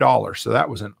 $400. So that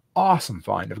was an awesome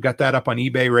find. I've got that up on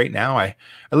eBay right now. I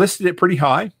listed it pretty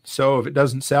high. So if it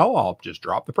doesn't sell, I'll just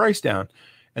drop the price down.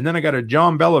 And then I got a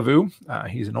John Bellevue.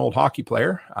 He's an old hockey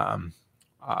player.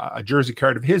 A jersey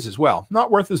card of his as well.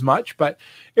 Not worth as much, but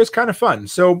it's kind of fun.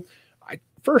 So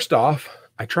first off,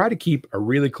 I try to keep a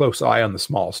really close eye on the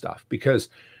small stuff, because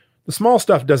the small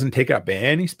stuff doesn't take up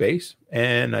any space.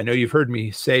 And I know you've heard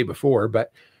me say before,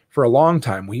 but for a long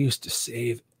time, we used to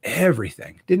save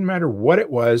everything. Didn't matter what it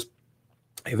was.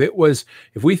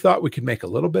 If we thought we could make a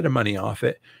little bit of money off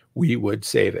it, we would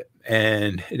save it.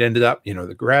 And it ended up,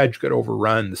 the garage got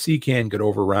overrun, the C-can got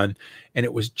overrun, and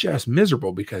it was just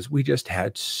miserable because we just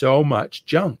had so much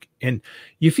junk. And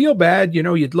you feel bad,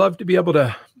 you'd love to be able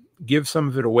to give some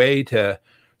of it away to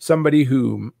somebody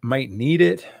who might need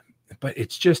it, but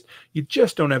it's just, you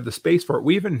just don't have the space for it.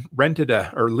 We even rented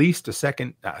or leased a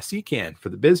second C-can for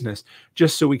the business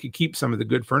just so we could keep some of the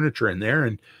good furniture in there.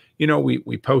 And,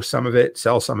 we post some of it,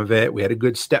 sell some of it. We had a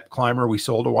good step climber we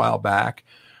sold a while back.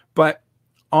 But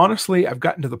honestly, I've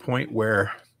gotten to the point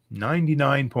where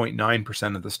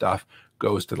 99.9% of the stuff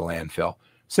goes to the landfill,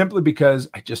 simply because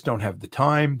I just don't have the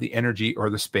time, the energy, or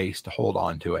the space to hold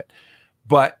on to it.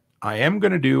 But I am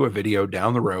going to do a video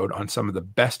down the road on some of the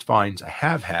best finds I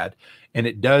have had, and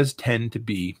it does tend to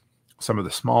be some of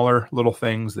the smaller little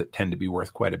things that tend to be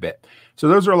worth quite a bit. So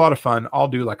those are a lot of fun. I'll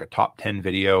do like a top 10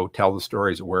 video, tell the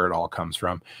stories of where it all comes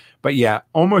from. But yeah,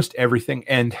 almost everything.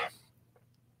 And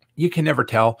you can never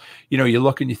tell. You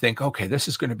look and you think, okay, this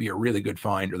is going to be a really good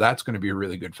find, or that's going to be a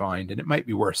really good find, and it might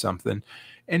be worth something.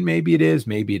 And maybe it is,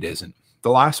 maybe it isn't. The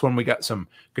last one we got some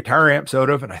guitar amps out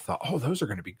of, and I thought, oh, those are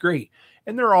going to be great.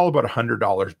 And they're all about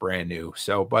 $100 brand new.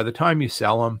 So by the time you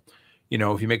sell them,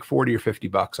 if you make 40 or 50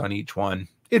 bucks on each one,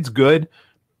 it's good.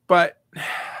 But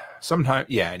sometimes,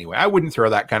 anyway, I wouldn't throw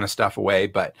that kind of stuff away.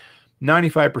 But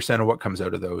 95% of what comes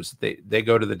out of those, they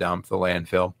go to the dump, the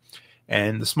landfill.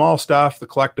 And the small stuff, the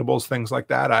collectibles, things like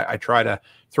that, I try to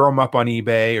throw them up on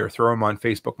eBay or throw them on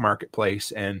Facebook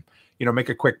Marketplace and, make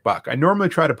a quick buck. I normally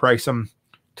try to price them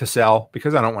to sell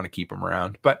because I don't want to keep them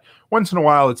around. But once in a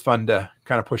while, it's fun to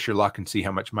kind of push your luck and see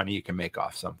how much money you can make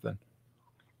off something.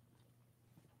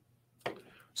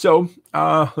 So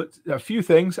a few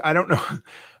things. I don't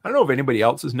know if anybody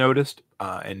else has noticed,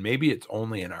 and maybe it's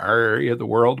only in our area of the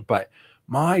world, but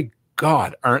my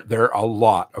God, aren't there a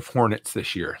lot of hornets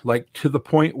this year? Like, to the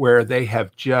point where they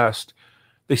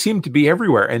seem to be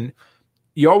everywhere. And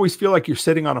you always feel like you're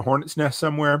sitting on a hornet's nest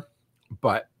somewhere,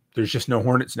 but there's just no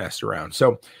hornet's nest around.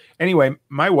 So anyway,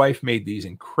 my wife made these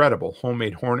incredible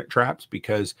homemade hornet traps,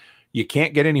 because you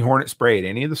can't get any hornet spray at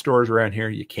any of the stores around here.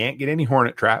 You can't get any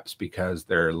hornet traps because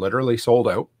they're literally sold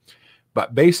out.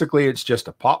 But basically, it's just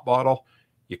a pop bottle.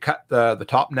 You cut the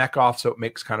top neck off so it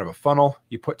makes kind of a funnel.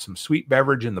 You put some sweet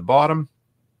beverage in the bottom,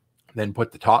 then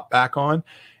put the top back on.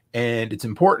 And it's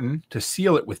important to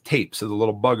seal it with tape so the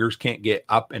little buggers can't get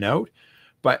up and out.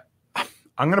 But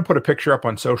I'm going to put a picture up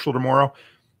on social tomorrow.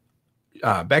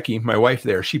 Becky, my wife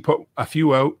there, she put a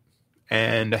few out.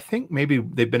 And I think maybe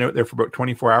they've been out there for about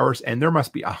 24 hours, and there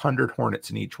must be 100 hornets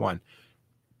in each one.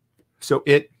 So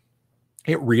it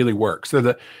really works.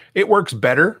 So it works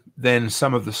better than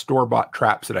some of the store-bought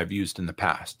traps that I've used in the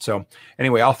past. So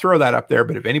anyway, I'll throw that up there.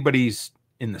 But if anybody's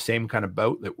in the same kind of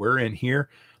boat that we're in here,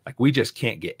 like, we just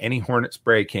can't get any hornet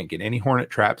spray, can't get any hornet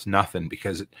traps, nothing,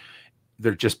 because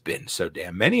there've just been so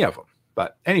damn many of them.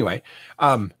 But anyway,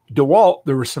 DeWalt,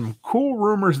 there were some cool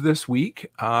rumors this week.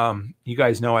 You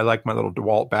guys know I like my little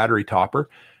DeWalt battery topper,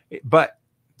 but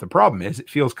the problem is it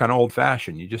feels kind of old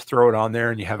fashioned. You just throw it on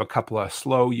there and you have a couple of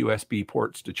slow USB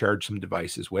ports to charge some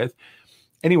devices with.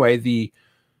 Anyway, the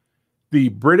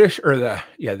British, or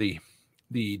the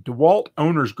the DeWalt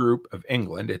Owners Group of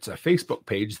England. It's a Facebook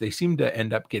page. They seem to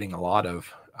end up getting a lot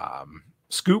of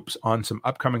scoops on some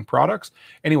upcoming products.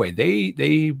 Anyway,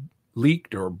 they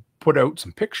leaked or put out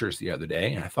some pictures the other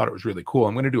day, and I thought it was really cool.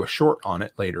 I'm going to do a short on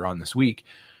it later on this week,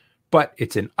 but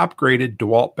it's an upgraded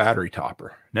DeWalt battery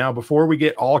topper. Now, before we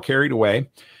get all carried away,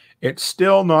 it's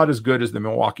still not as good as the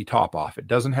Milwaukee Top Off. It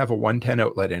doesn't have a 110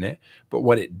 outlet in it, but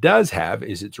what it does have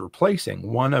is it's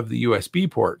replacing one of the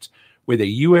USB ports with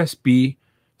a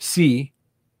USB-C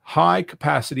high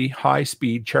capacity, high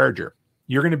speed charger.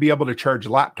 You're going to be able to charge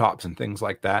laptops and things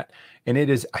like that. And it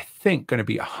is, I think, going to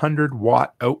be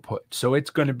 100-watt output. So it's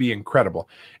going to be incredible.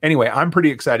 Anyway, I'm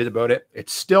pretty excited about it.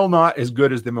 It's still not as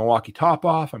good as the Milwaukee Top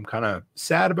Off. I'm kind of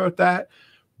sad about that.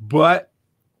 But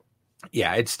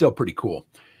yeah, it's still pretty cool.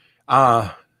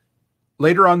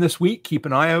 Later on this week, keep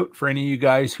an eye out for any of you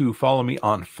guys who follow me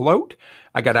on Float.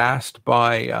 I got asked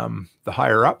by the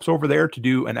higher ups over there to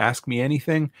do an Ask Me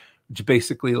Anything, which is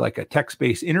basically like a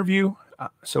text-based interview.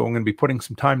 So I'm going to be putting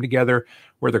some time together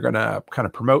where they're going to kind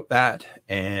of promote that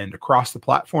and across the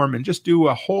platform and just do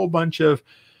a whole bunch of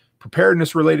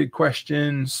preparedness-related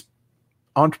questions,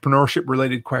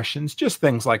 entrepreneurship-related questions, just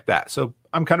things like that. So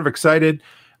I'm kind of excited.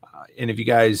 And if you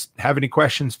guys have any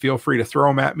questions, feel free to throw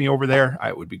them at me over there.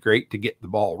 It would be great to get the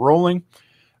ball rolling.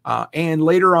 And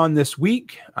later on this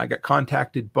week, I got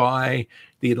contacted by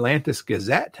the Atlantis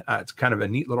Gazette. It's kind of a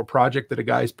neat little project that a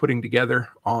guy's putting together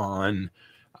on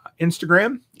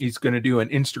Instagram. He's going to do an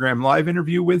Instagram live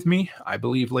interview with me, I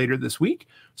believe, later this week.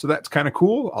 So that's kind of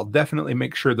cool. I'll definitely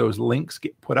make sure those links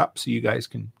get put up so you guys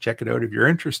can check it out if you're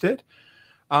interested.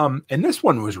 And this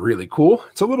one was really cool.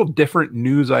 It's a little different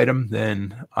news item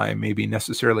than I maybe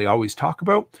necessarily always talk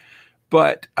about.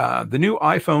 But the new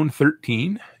iPhone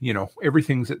 13,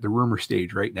 everything's at the rumor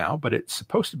stage right now, but it's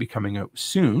supposed to be coming out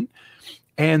soon.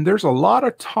 And there's a lot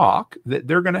of talk that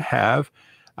they're going to have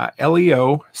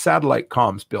LEO satellite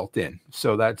comms built in.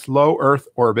 So that's low Earth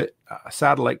orbit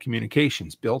satellite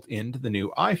communications built into the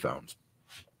new iPhones.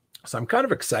 So I'm kind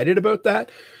of excited about that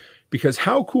because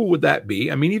how cool would that be?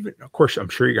 I mean, even, of course, I'm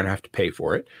sure you're going to have to pay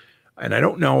for it. And I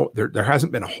don't know, there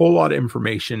hasn't been a whole lot of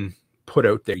information put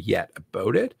out there yet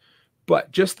about it.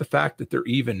 But just the fact that they're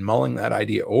even mulling that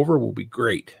idea over will be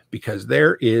great because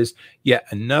there is yet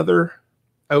another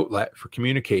outlet for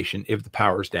communication if the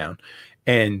power's down.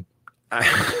 And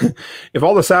if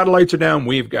all the satellites are down,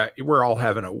 we're all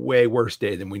having a way worse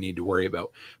day than we need to worry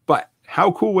about. But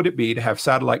how cool would it be to have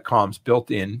satellite comms built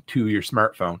into your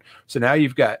smartphone? So now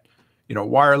you've got,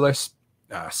 wireless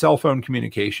cell phone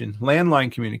communication,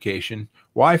 landline communication,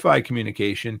 Wi-Fi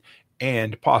communication,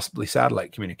 and possibly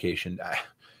satellite communication.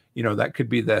 That could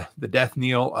be the death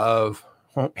knell of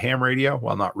ham radio.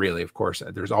 Well, not really, of course.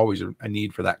 There's always a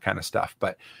need for that kind of stuff.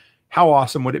 But how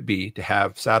awesome would it be to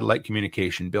have satellite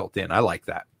communication built in? I like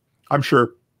that. I'm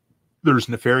sure there's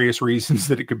nefarious reasons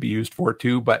that it could be used for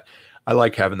too, but I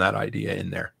like having that idea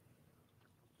in there.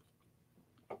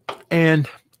 And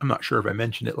I'm not sure if I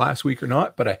mentioned it last week or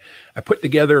not, but I put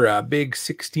together a big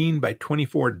 16 by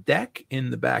 24 deck in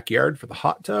the backyard for the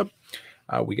hot tub.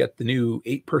 We got the new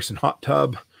 8-person hot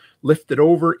tub lifted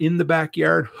over in the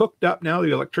backyard, hooked up now.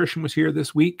 The electrician was here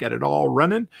this week, got it all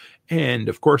running. And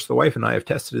of course, the wife and I have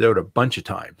tested it out a bunch of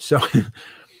times. So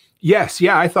yes,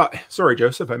 I thought, sorry,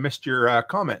 Joseph, I missed your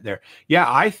comment there. Yeah,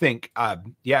 I think,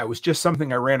 it was just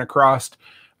something I ran across,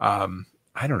 I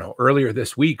don't know, earlier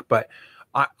this week, but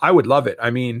I would love it.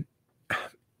 I mean,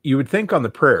 you would think on the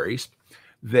prairies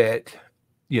that,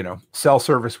 cell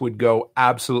service would go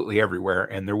absolutely everywhere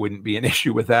and there wouldn't be an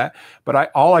issue with that.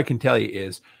 But all I can tell you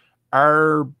is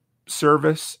our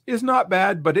service is not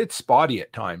bad, but it's spotty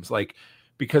at times.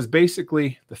 Because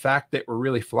basically the fact that we're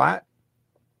really flat,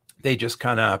 they just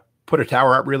kind of put a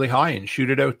tower up really high and shoot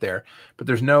it out there. But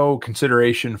there's no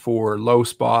consideration for low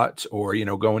spots or,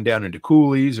 going down into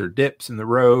coulees or dips in the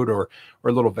road or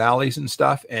little valleys and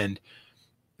stuff. And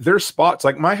there's spots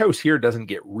like my house here doesn't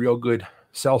get real good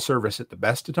cell service at the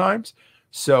best of times.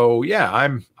 So yeah,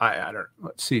 I don't,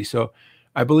 let's see. So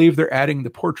I believe they're adding the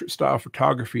portrait style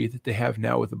photography that they have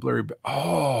now with the blurry.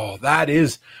 Oh,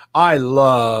 I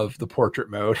love the portrait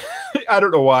mode. I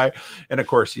don't know why. And of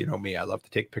course, me, I love to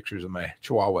take pictures of my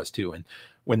chihuahuas too. And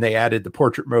when they added the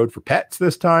portrait mode for pets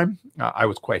this time, I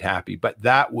was quite happy, but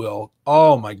that will,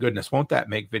 oh my goodness, won't that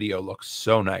make video look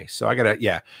so nice? So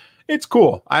it's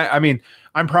cool. I mean,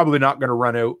 I'm probably not going to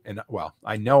run out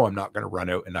I know I'm not going to run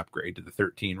out and upgrade to the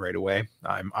 13 right away.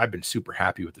 I've been super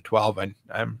happy with the 12.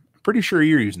 I'm pretty sure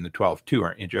you're using the 12 too,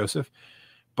 aren't you, Joseph?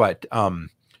 But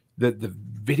the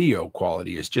video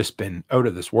quality has just been out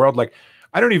of this world.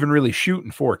 I don't even really shoot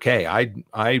in 4K.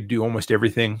 I do almost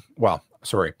everything. Well,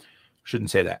 sorry.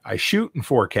 shouldn't say that. I shoot in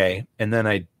 4K and then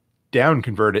I down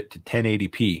convert it to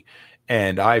 1080p.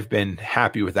 And I've been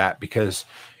happy with that because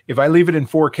if I leave it in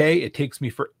 4K, it takes me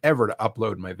forever to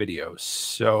upload my videos.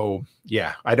 So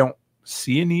yeah, I don't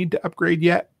see a need to upgrade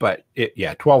yet, but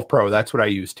 12 Pro, that's what I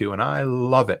use too. And I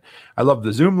love it. I love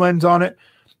the zoom lens on it.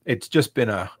 It's just been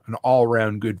an all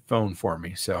around good phone for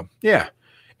me. So yeah.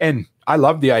 And I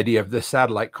love the idea of this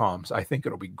satellite comms. I think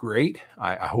it'll be great.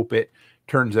 I hope it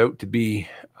turns out to be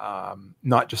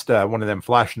not just one of them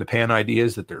flash in the pan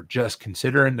ideas that they're just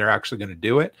considering. They're actually going to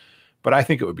do it. But I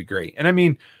think it would be great. And I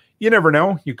mean, you never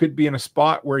know. You could be in a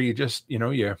spot where you just,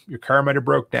 your car might have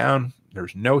broke down.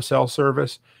 There's no cell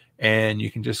service. And you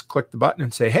can just click the button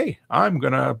and say, hey, I'm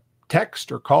going to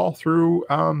text or call through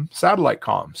satellite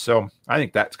comms. So I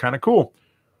think that's kind of cool.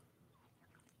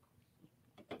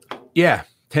 Yeah,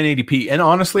 1080p. And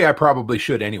honestly, I probably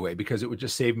should anyway, because it would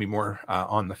just save me more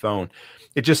on the phone.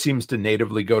 It just seems to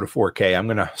natively go to 4K. I'm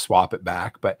going to swap it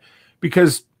back. But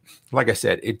because, like I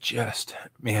said,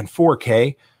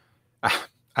 4K,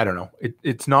 I don't know.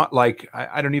 It's not like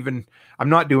I'm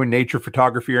not doing nature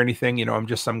photography or anything. I'm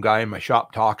just some guy in my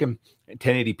shop talking.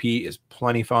 1080p is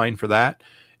plenty fine for that.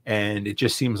 And it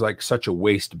just seems like such a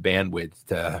waste of bandwidth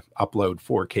to upload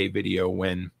 4K video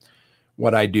when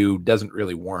what I do doesn't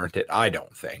really warrant it, I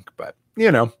don't think. But,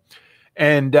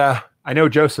 and I know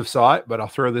Joseph saw it, but I'll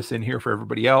throw this in here for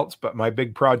everybody else. But my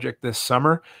big project this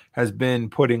summer has been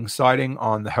putting siding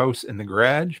on the house in the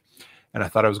garage. And I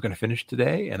thought I was going to finish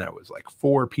today. And I was like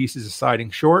 4 pieces of siding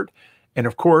short. And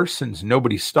of course, since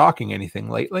nobody's stocking anything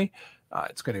lately,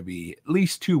 it's going to be at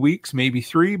least 2 weeks, maybe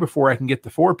 3, before I can get the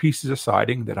 4 pieces of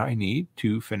siding that I need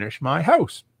to finish my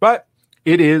house. But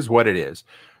it is what it is.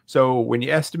 So when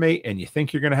you estimate and you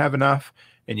think you're going to have enough,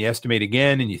 and you estimate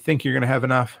again and you think you're going to have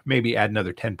enough, maybe add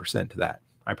another 10% to that.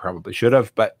 I probably should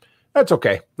have, but that's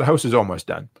okay. The house is almost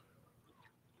done.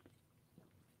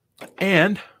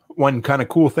 And one kind of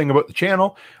cool thing about the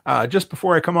channel, just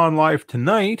before I come on live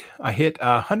tonight, I hit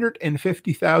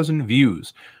 150,000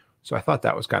 views. So I thought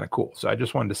that was kind of cool. So I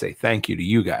just wanted to say thank you to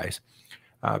you guys,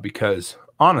 because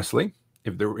honestly,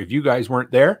 if you guys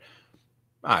weren't there,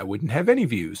 I wouldn't have any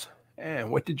views.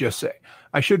 And what did you say?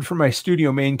 I should for my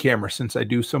studio main camera, since I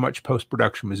do so much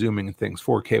post-production with zooming and things,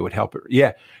 4K would help it.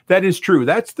 Yeah, that is true.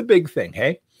 That's the big thing.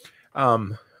 Hey,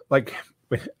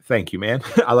 thank you, man.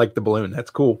 I like the balloon.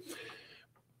 That's cool.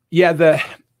 Yeah,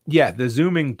 the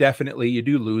zooming, definitely, you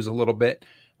do lose a little bit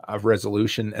of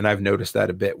resolution. And I've noticed that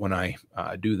a bit when I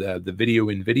do the video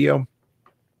in video,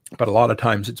 but a lot of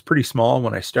times it's pretty small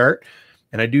when I start,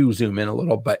 and I do zoom in a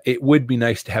little, but it would be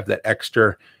nice to have that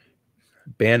extra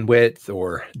bandwidth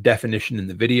or definition in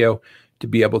the video to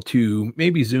be able to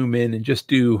maybe zoom in and just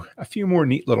do a few more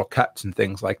neat little cuts and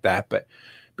things like that. But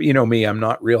you know me, I'm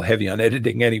not real heavy on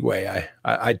editing anyway.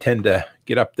 I tend to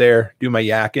get up there, do my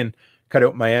yakking, cut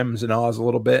out my M's and O's a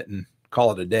little bit and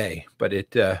call it a day. But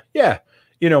it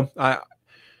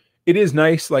is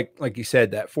nice. Like you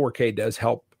said, that 4K does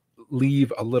help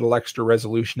leave a little extra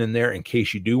resolution in there in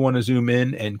case you do want to zoom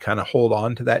in and kind of hold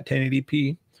on to that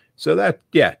 1080p. So that,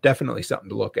 yeah, definitely something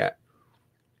to look at.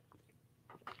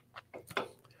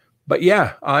 But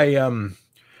yeah,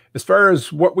 as far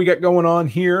as what we got going on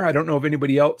here, I don't know if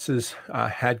anybody else has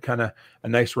had kind of a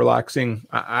nice relaxing,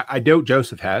 I doubt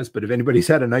Joseph has, but if anybody's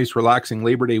had a nice relaxing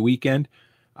Labor Day weekend,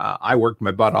 I worked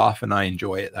my butt off and I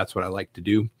enjoy it. That's what I like to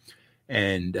do.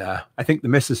 And I think the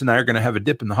missus and I are going to have a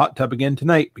dip in the hot tub again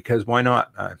tonight, because why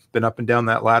not? I've been up and down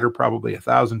that ladder probably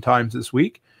 1,000 times this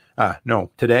week. No,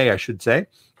 today I should say.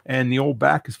 And the old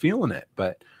back is feeling it.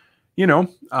 But,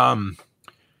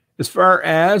 as far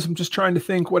as, I'm just trying to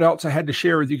think what else I had to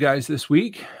share with you guys this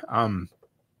week.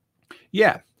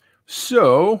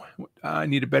 So I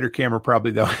need a better camera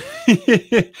probably, though.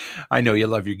 I know you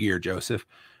love your gear, Joseph.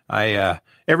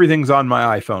 Everything's on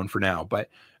my iPhone for now, but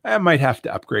I might have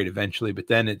to upgrade eventually. But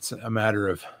then it's a matter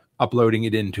of uploading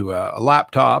it into a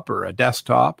laptop or a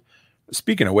desktop.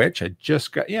 Speaking of which, I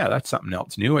just got, that's something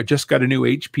else new. I just got a new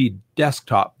HP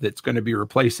desktop that's going to be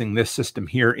replacing this system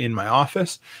here in my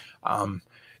office.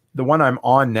 The one I'm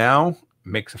on now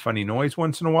makes a funny noise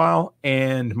once in a while.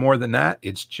 And more than that,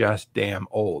 it's just damn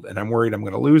old. And I'm worried I'm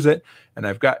going to lose it. And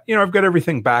I've got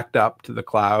everything backed up to the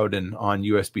cloud and on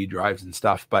USB drives and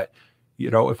stuff. But,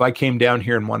 if I came down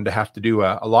here and wanted to have to do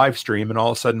a live stream and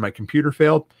all of a sudden my computer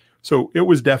failed. So it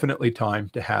was definitely time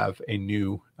to have a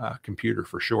new computer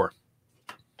for sure.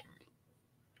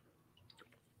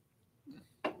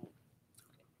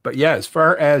 But yeah, as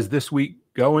far as this week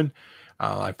going,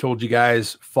 I've told you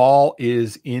guys fall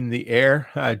is in the air.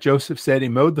 Joseph said he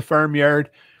mowed the farmyard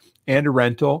and a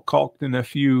rental, caulked in a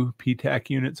few PTAC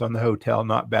units on the hotel.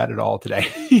 Not bad at all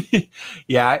today.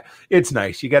 Yeah, it's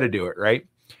nice. You got to do it, right?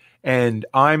 And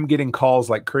I'm getting calls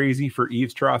like crazy for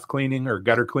eaves trough cleaning or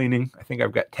gutter cleaning. I think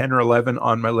I've got 10 or 11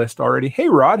 on my list already. Hey,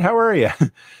 Rod, how are you?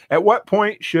 At what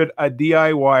point should a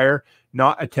DIYer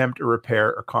not attempt a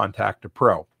repair or contact a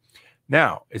pro?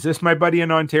 Now, is this my buddy in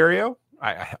Ontario?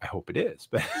 I hope it is,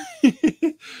 but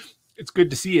it's good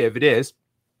to see you if it is.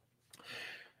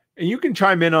 And you can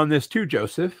chime in on this too,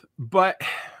 Joseph, but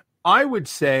I would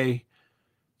say,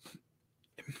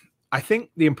 I think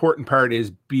the important part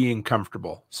is being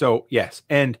comfortable. So yes.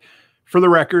 And for the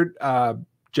record,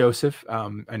 Joseph,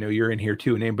 I know you're in here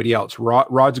too, and anybody else,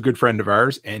 Rod's a good friend of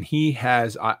ours, and he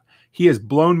has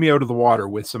blown me out of the water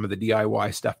with some of the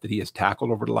DIY stuff that he has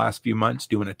tackled over the last few months,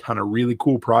 doing a ton of really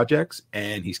cool projects,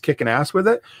 and he's kicking ass with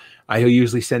it. He'll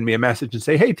usually send me a message and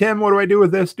say, hey, Tim, what do I do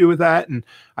with this, do with that? And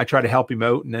I try to help him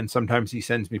out. And then sometimes he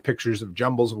sends me pictures of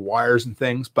jumbles of wires and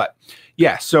things. But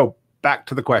yeah, so back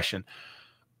to the question.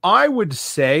 I would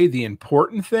say the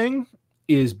important thing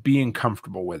is being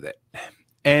comfortable with it.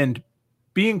 And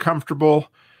being comfortable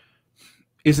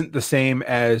isn't the same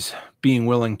as being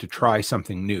willing to try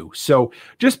something new. So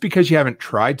just because you haven't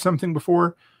tried something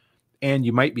before and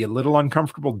you might be a little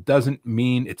uncomfortable doesn't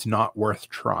mean it's not worth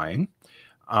trying.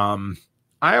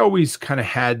 I always kind of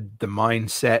had the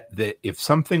mindset that if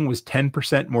something was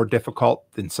 10% more difficult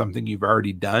than something you've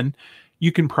already done,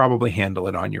 you can probably handle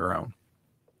it on your own.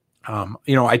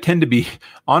 I tend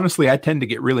to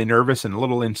get really nervous and a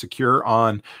little insecure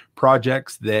on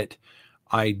projects that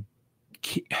I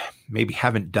maybe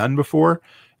haven't done before.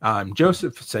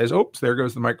 Joseph says, oops, there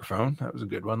goes the microphone. That was a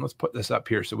good one. Let's put this up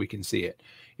here so we can see it.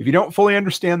 If you don't fully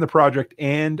understand the project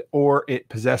and or it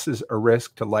possesses a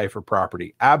risk to life or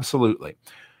property. Absolutely.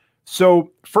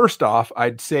 So first off,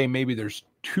 I'd say maybe there's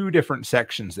two different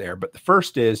sections there. But the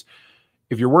first is,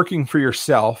 if you're working for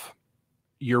yourself,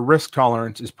 your risk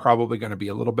tolerance is probably going to be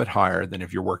a little bit higher than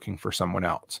if you're working for someone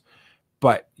else.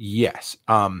 But yes,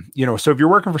 so if you're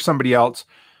working for somebody else,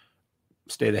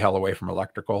 stay the hell away from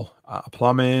electrical,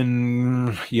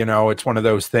 plumbing, it's one of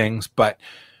those things. But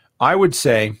I would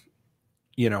say,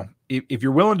 if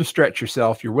you're willing to stretch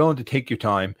yourself, you're willing to take your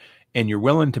time, and you're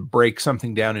willing to break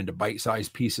something down into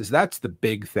bite-sized pieces, that's the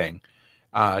big thing.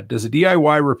 Does a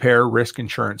DIY repair risk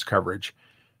insurance coverage?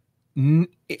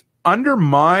 Under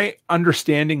my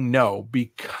understanding, no,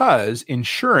 because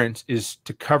insurance is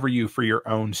to cover you for your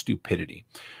own stupidity.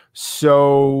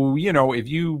 So, if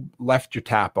you left your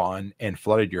tap on and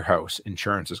flooded your house,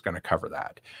 insurance is going to cover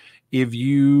that. If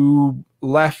you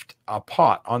left a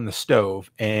pot on the stove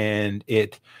and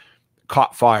it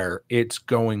caught fire, it's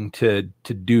going to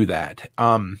do that.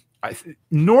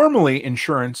 Normally,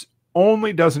 insurance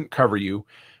only doesn't cover you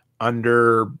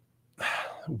under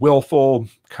willful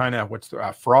kind of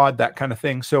fraud, that kind of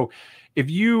thing. So if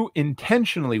you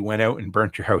intentionally went out and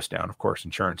burnt your house down, of course,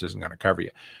 insurance isn't going to cover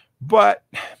you.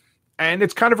 And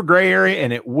it's kind of a gray area,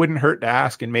 and it wouldn't hurt to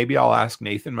ask. And maybe I'll ask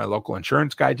Nathan, my local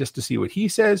insurance guy, just to see what he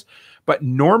says. But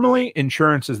normally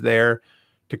insurance is there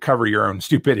to cover your own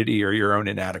stupidity or your own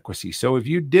inadequacy. So if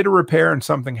you did a repair and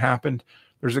something happened,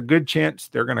 there's a good chance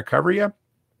they're going to cover you.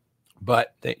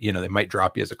 But they might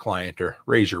drop you as a client or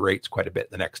raise your rates quite a bit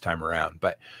the next time around.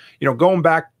 But, going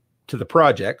back to the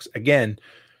projects, again,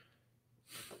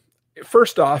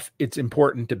 first off, it's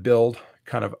important to build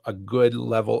kind of a good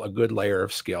layer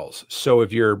of skills. So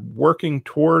if you're working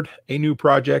toward a new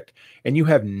project and you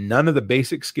have none of the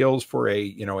basic skills for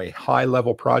a high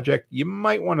level project, you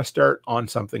might want to start on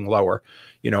something lower.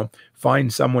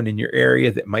 Find someone in your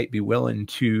area that might be willing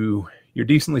to. You're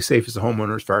decently safe as a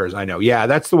homeowner, as far as I know. Yeah,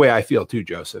 that's the way I feel too,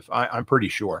 Joseph. I'm pretty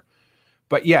sure.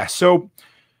 But yeah, so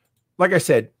like I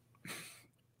said,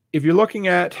 if you're looking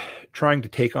at trying to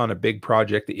take on a big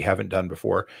project that you haven't done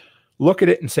before, look at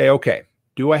it and say, okay,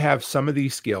 do I have some of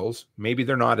these skills? Maybe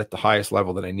they're not at the highest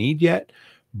level that I need yet,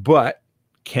 but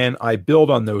can I build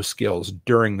on those skills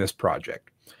during this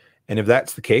project? And if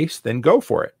that's the case, then go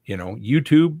for it.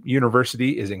 YouTube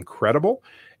University is incredible.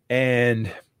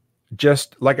 And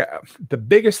just like the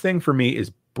biggest thing for me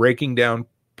is breaking down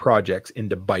projects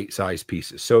into bite-sized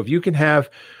pieces. So if you can have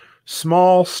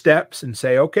small steps and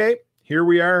say, okay, here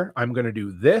we are, I'm going to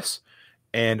do this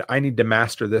and I need to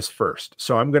master this first.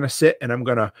 So I'm going to sit and I'm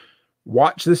going to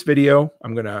watch this video.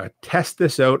 I'm going to test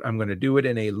this out. I'm going to do it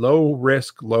in a low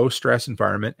risk, low stress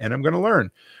environment, and I'm going to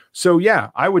learn. So yeah,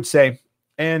 I would say,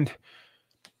 and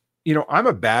I'm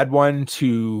a bad one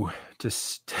to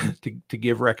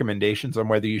give recommendations on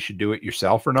whether you should do it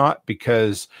yourself or not,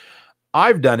 because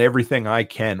I've done everything I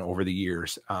can over the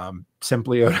years,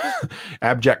 simply out of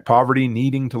abject poverty,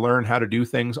 needing to learn how to do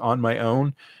things on my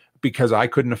own. because I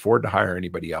couldn't afford to hire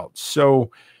anybody else.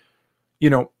 So,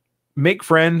 make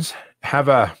friends, have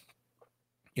a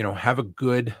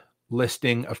good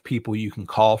listing of people you can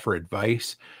call for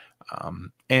advice.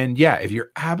 And yeah, if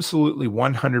you're absolutely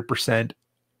 100%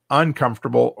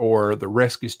 uncomfortable or the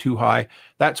risk is too high,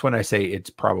 that's when I say it's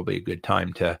probably a good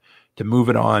time to move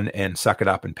it on and suck it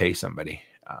up and pay somebody.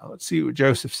 Let's see what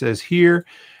Joseph says here.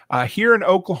 Here in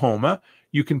Oklahoma,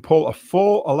 you can pull a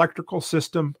full electrical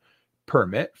system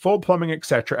permit, full plumbing,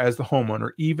 etc. as the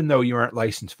homeowner, even though you aren't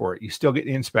licensed for it. You still get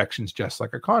the inspections just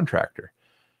like a contractor.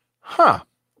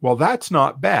 Well, that's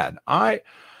not bad. I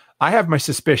have my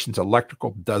suspicions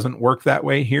electrical doesn't work that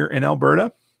way here in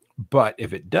Alberta, but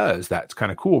if it does, that's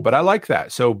kind of cool. But I like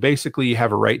that. So basically you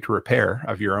have a right to repair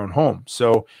of your own home.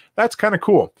 So that's kind of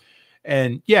cool.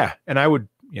 And yeah, and I would,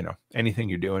 anything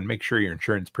you're doing, make sure your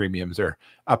insurance premiums are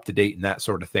up to date and that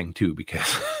sort of thing too,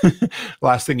 because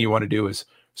last thing you want to do is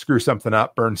screw something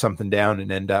up, burn something down,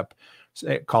 and end up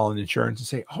calling insurance and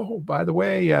say, oh, by the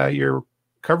way, your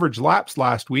coverage lapsed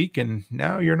last week and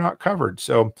now you're not covered.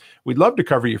 So we'd love to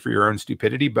cover you for your own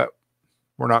stupidity, but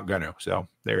we're not going to. So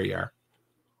there you are.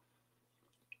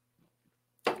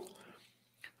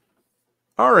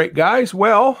 All right, guys.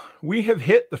 Well, we have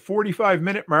hit the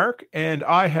 45-minute mark, and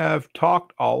I have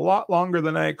talked a lot longer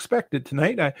than I expected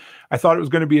tonight. I thought it was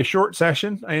going to be a short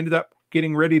session. I ended up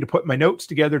getting ready to put my notes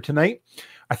together tonight.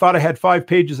 I thought I had 5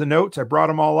 pages of notes. I brought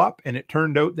them all up, and it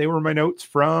turned out they were my notes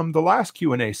from the last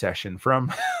Q&A session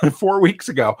from 4 weeks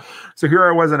ago. So here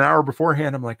I was an hour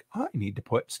beforehand. I'm like, I need to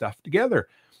put stuff together.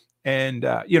 And,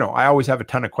 I always have a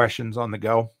ton of questions on the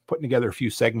go, putting together a few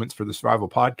segments for the Survival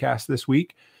Podcast this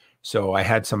week. So I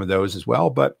had some of those as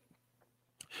well, but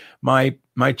my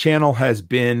channel has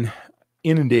been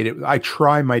inundated. I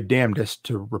try my damnedest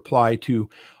to reply to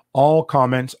all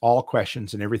comments, all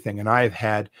questions and everything. And I've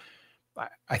had,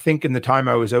 I think in the time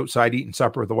I was outside eating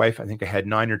supper with the wife, I think I had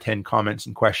 9 or 10 comments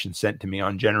and questions sent to me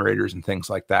on generators and things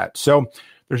like that. So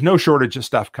there's no shortage of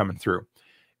stuff coming through.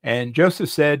 And Joseph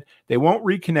said, they won't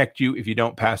reconnect you if you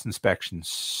don't pass inspections,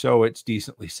 so it's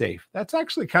decently safe. That's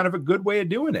actually kind of a good way of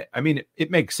doing it. I mean, it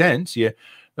makes sense. They're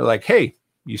like, hey,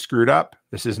 you screwed up.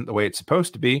 This isn't the way it's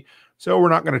supposed to be. So we're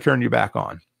not going to turn you back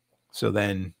on. So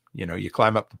then, you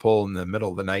climb up the pole in the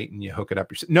middle of the night and you hook it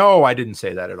up. No, I didn't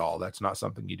say that at all. That's not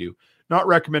something you do. Not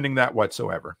recommending that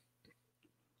whatsoever.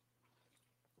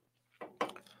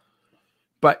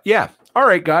 But yeah. All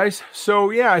right, guys.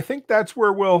 So yeah, I think that's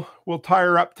where we'll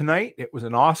tire up tonight. It was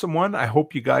an awesome one. I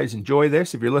hope you guys enjoy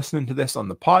this. If you're listening to this on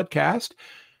the podcast,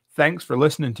 thanks for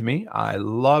listening to me.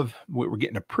 We're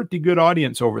getting a pretty good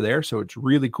audience over there, so it's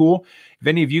really cool. If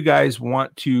any of you guys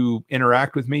want to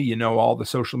interact with me, all the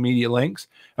social media links.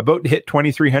 About to hit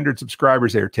 2,300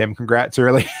 subscribers there, Tim. Congrats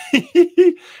early.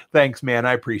 Thanks, man.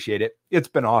 I appreciate it. It's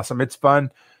been awesome. It's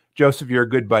fun. Joseph, you're a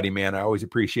good buddy, man. I always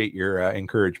appreciate your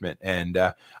encouragement. And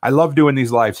I love doing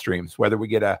these live streams, whether we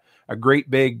get a great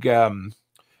big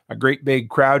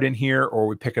crowd in here or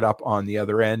we pick it up on the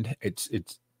other end. It's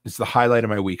the highlight of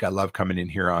my week. I love coming in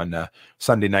here on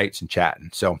Sunday nights and chatting.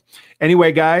 So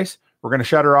anyway, guys, we're going to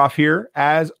shut her off here.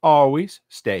 As always,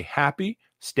 stay happy,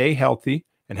 stay healthy,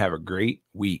 and have a great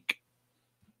week.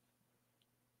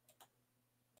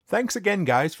 Thanks again,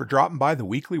 guys, for dropping by the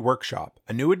weekly workshop.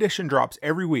 A new edition drops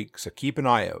every week, so keep an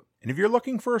eye out. And if you're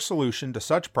looking for a solution to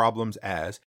such problems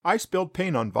as I spilled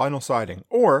paint on vinyl siding,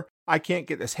 or I can't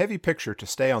get this heavy picture to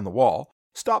stay on the wall,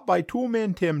 stop by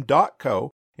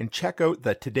toolmantim.co and check out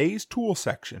the Today's Tool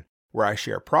section, where I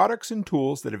share products and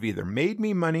tools that have either made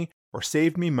me money or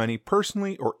saved me money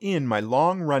personally or in my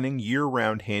long-running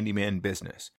year-round handyman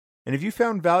business. And if you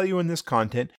found value in this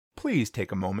content, please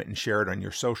take a moment and share it on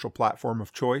your social platform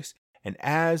of choice. And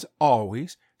as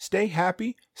always, stay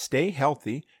happy, stay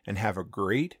healthy, and have a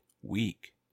great week.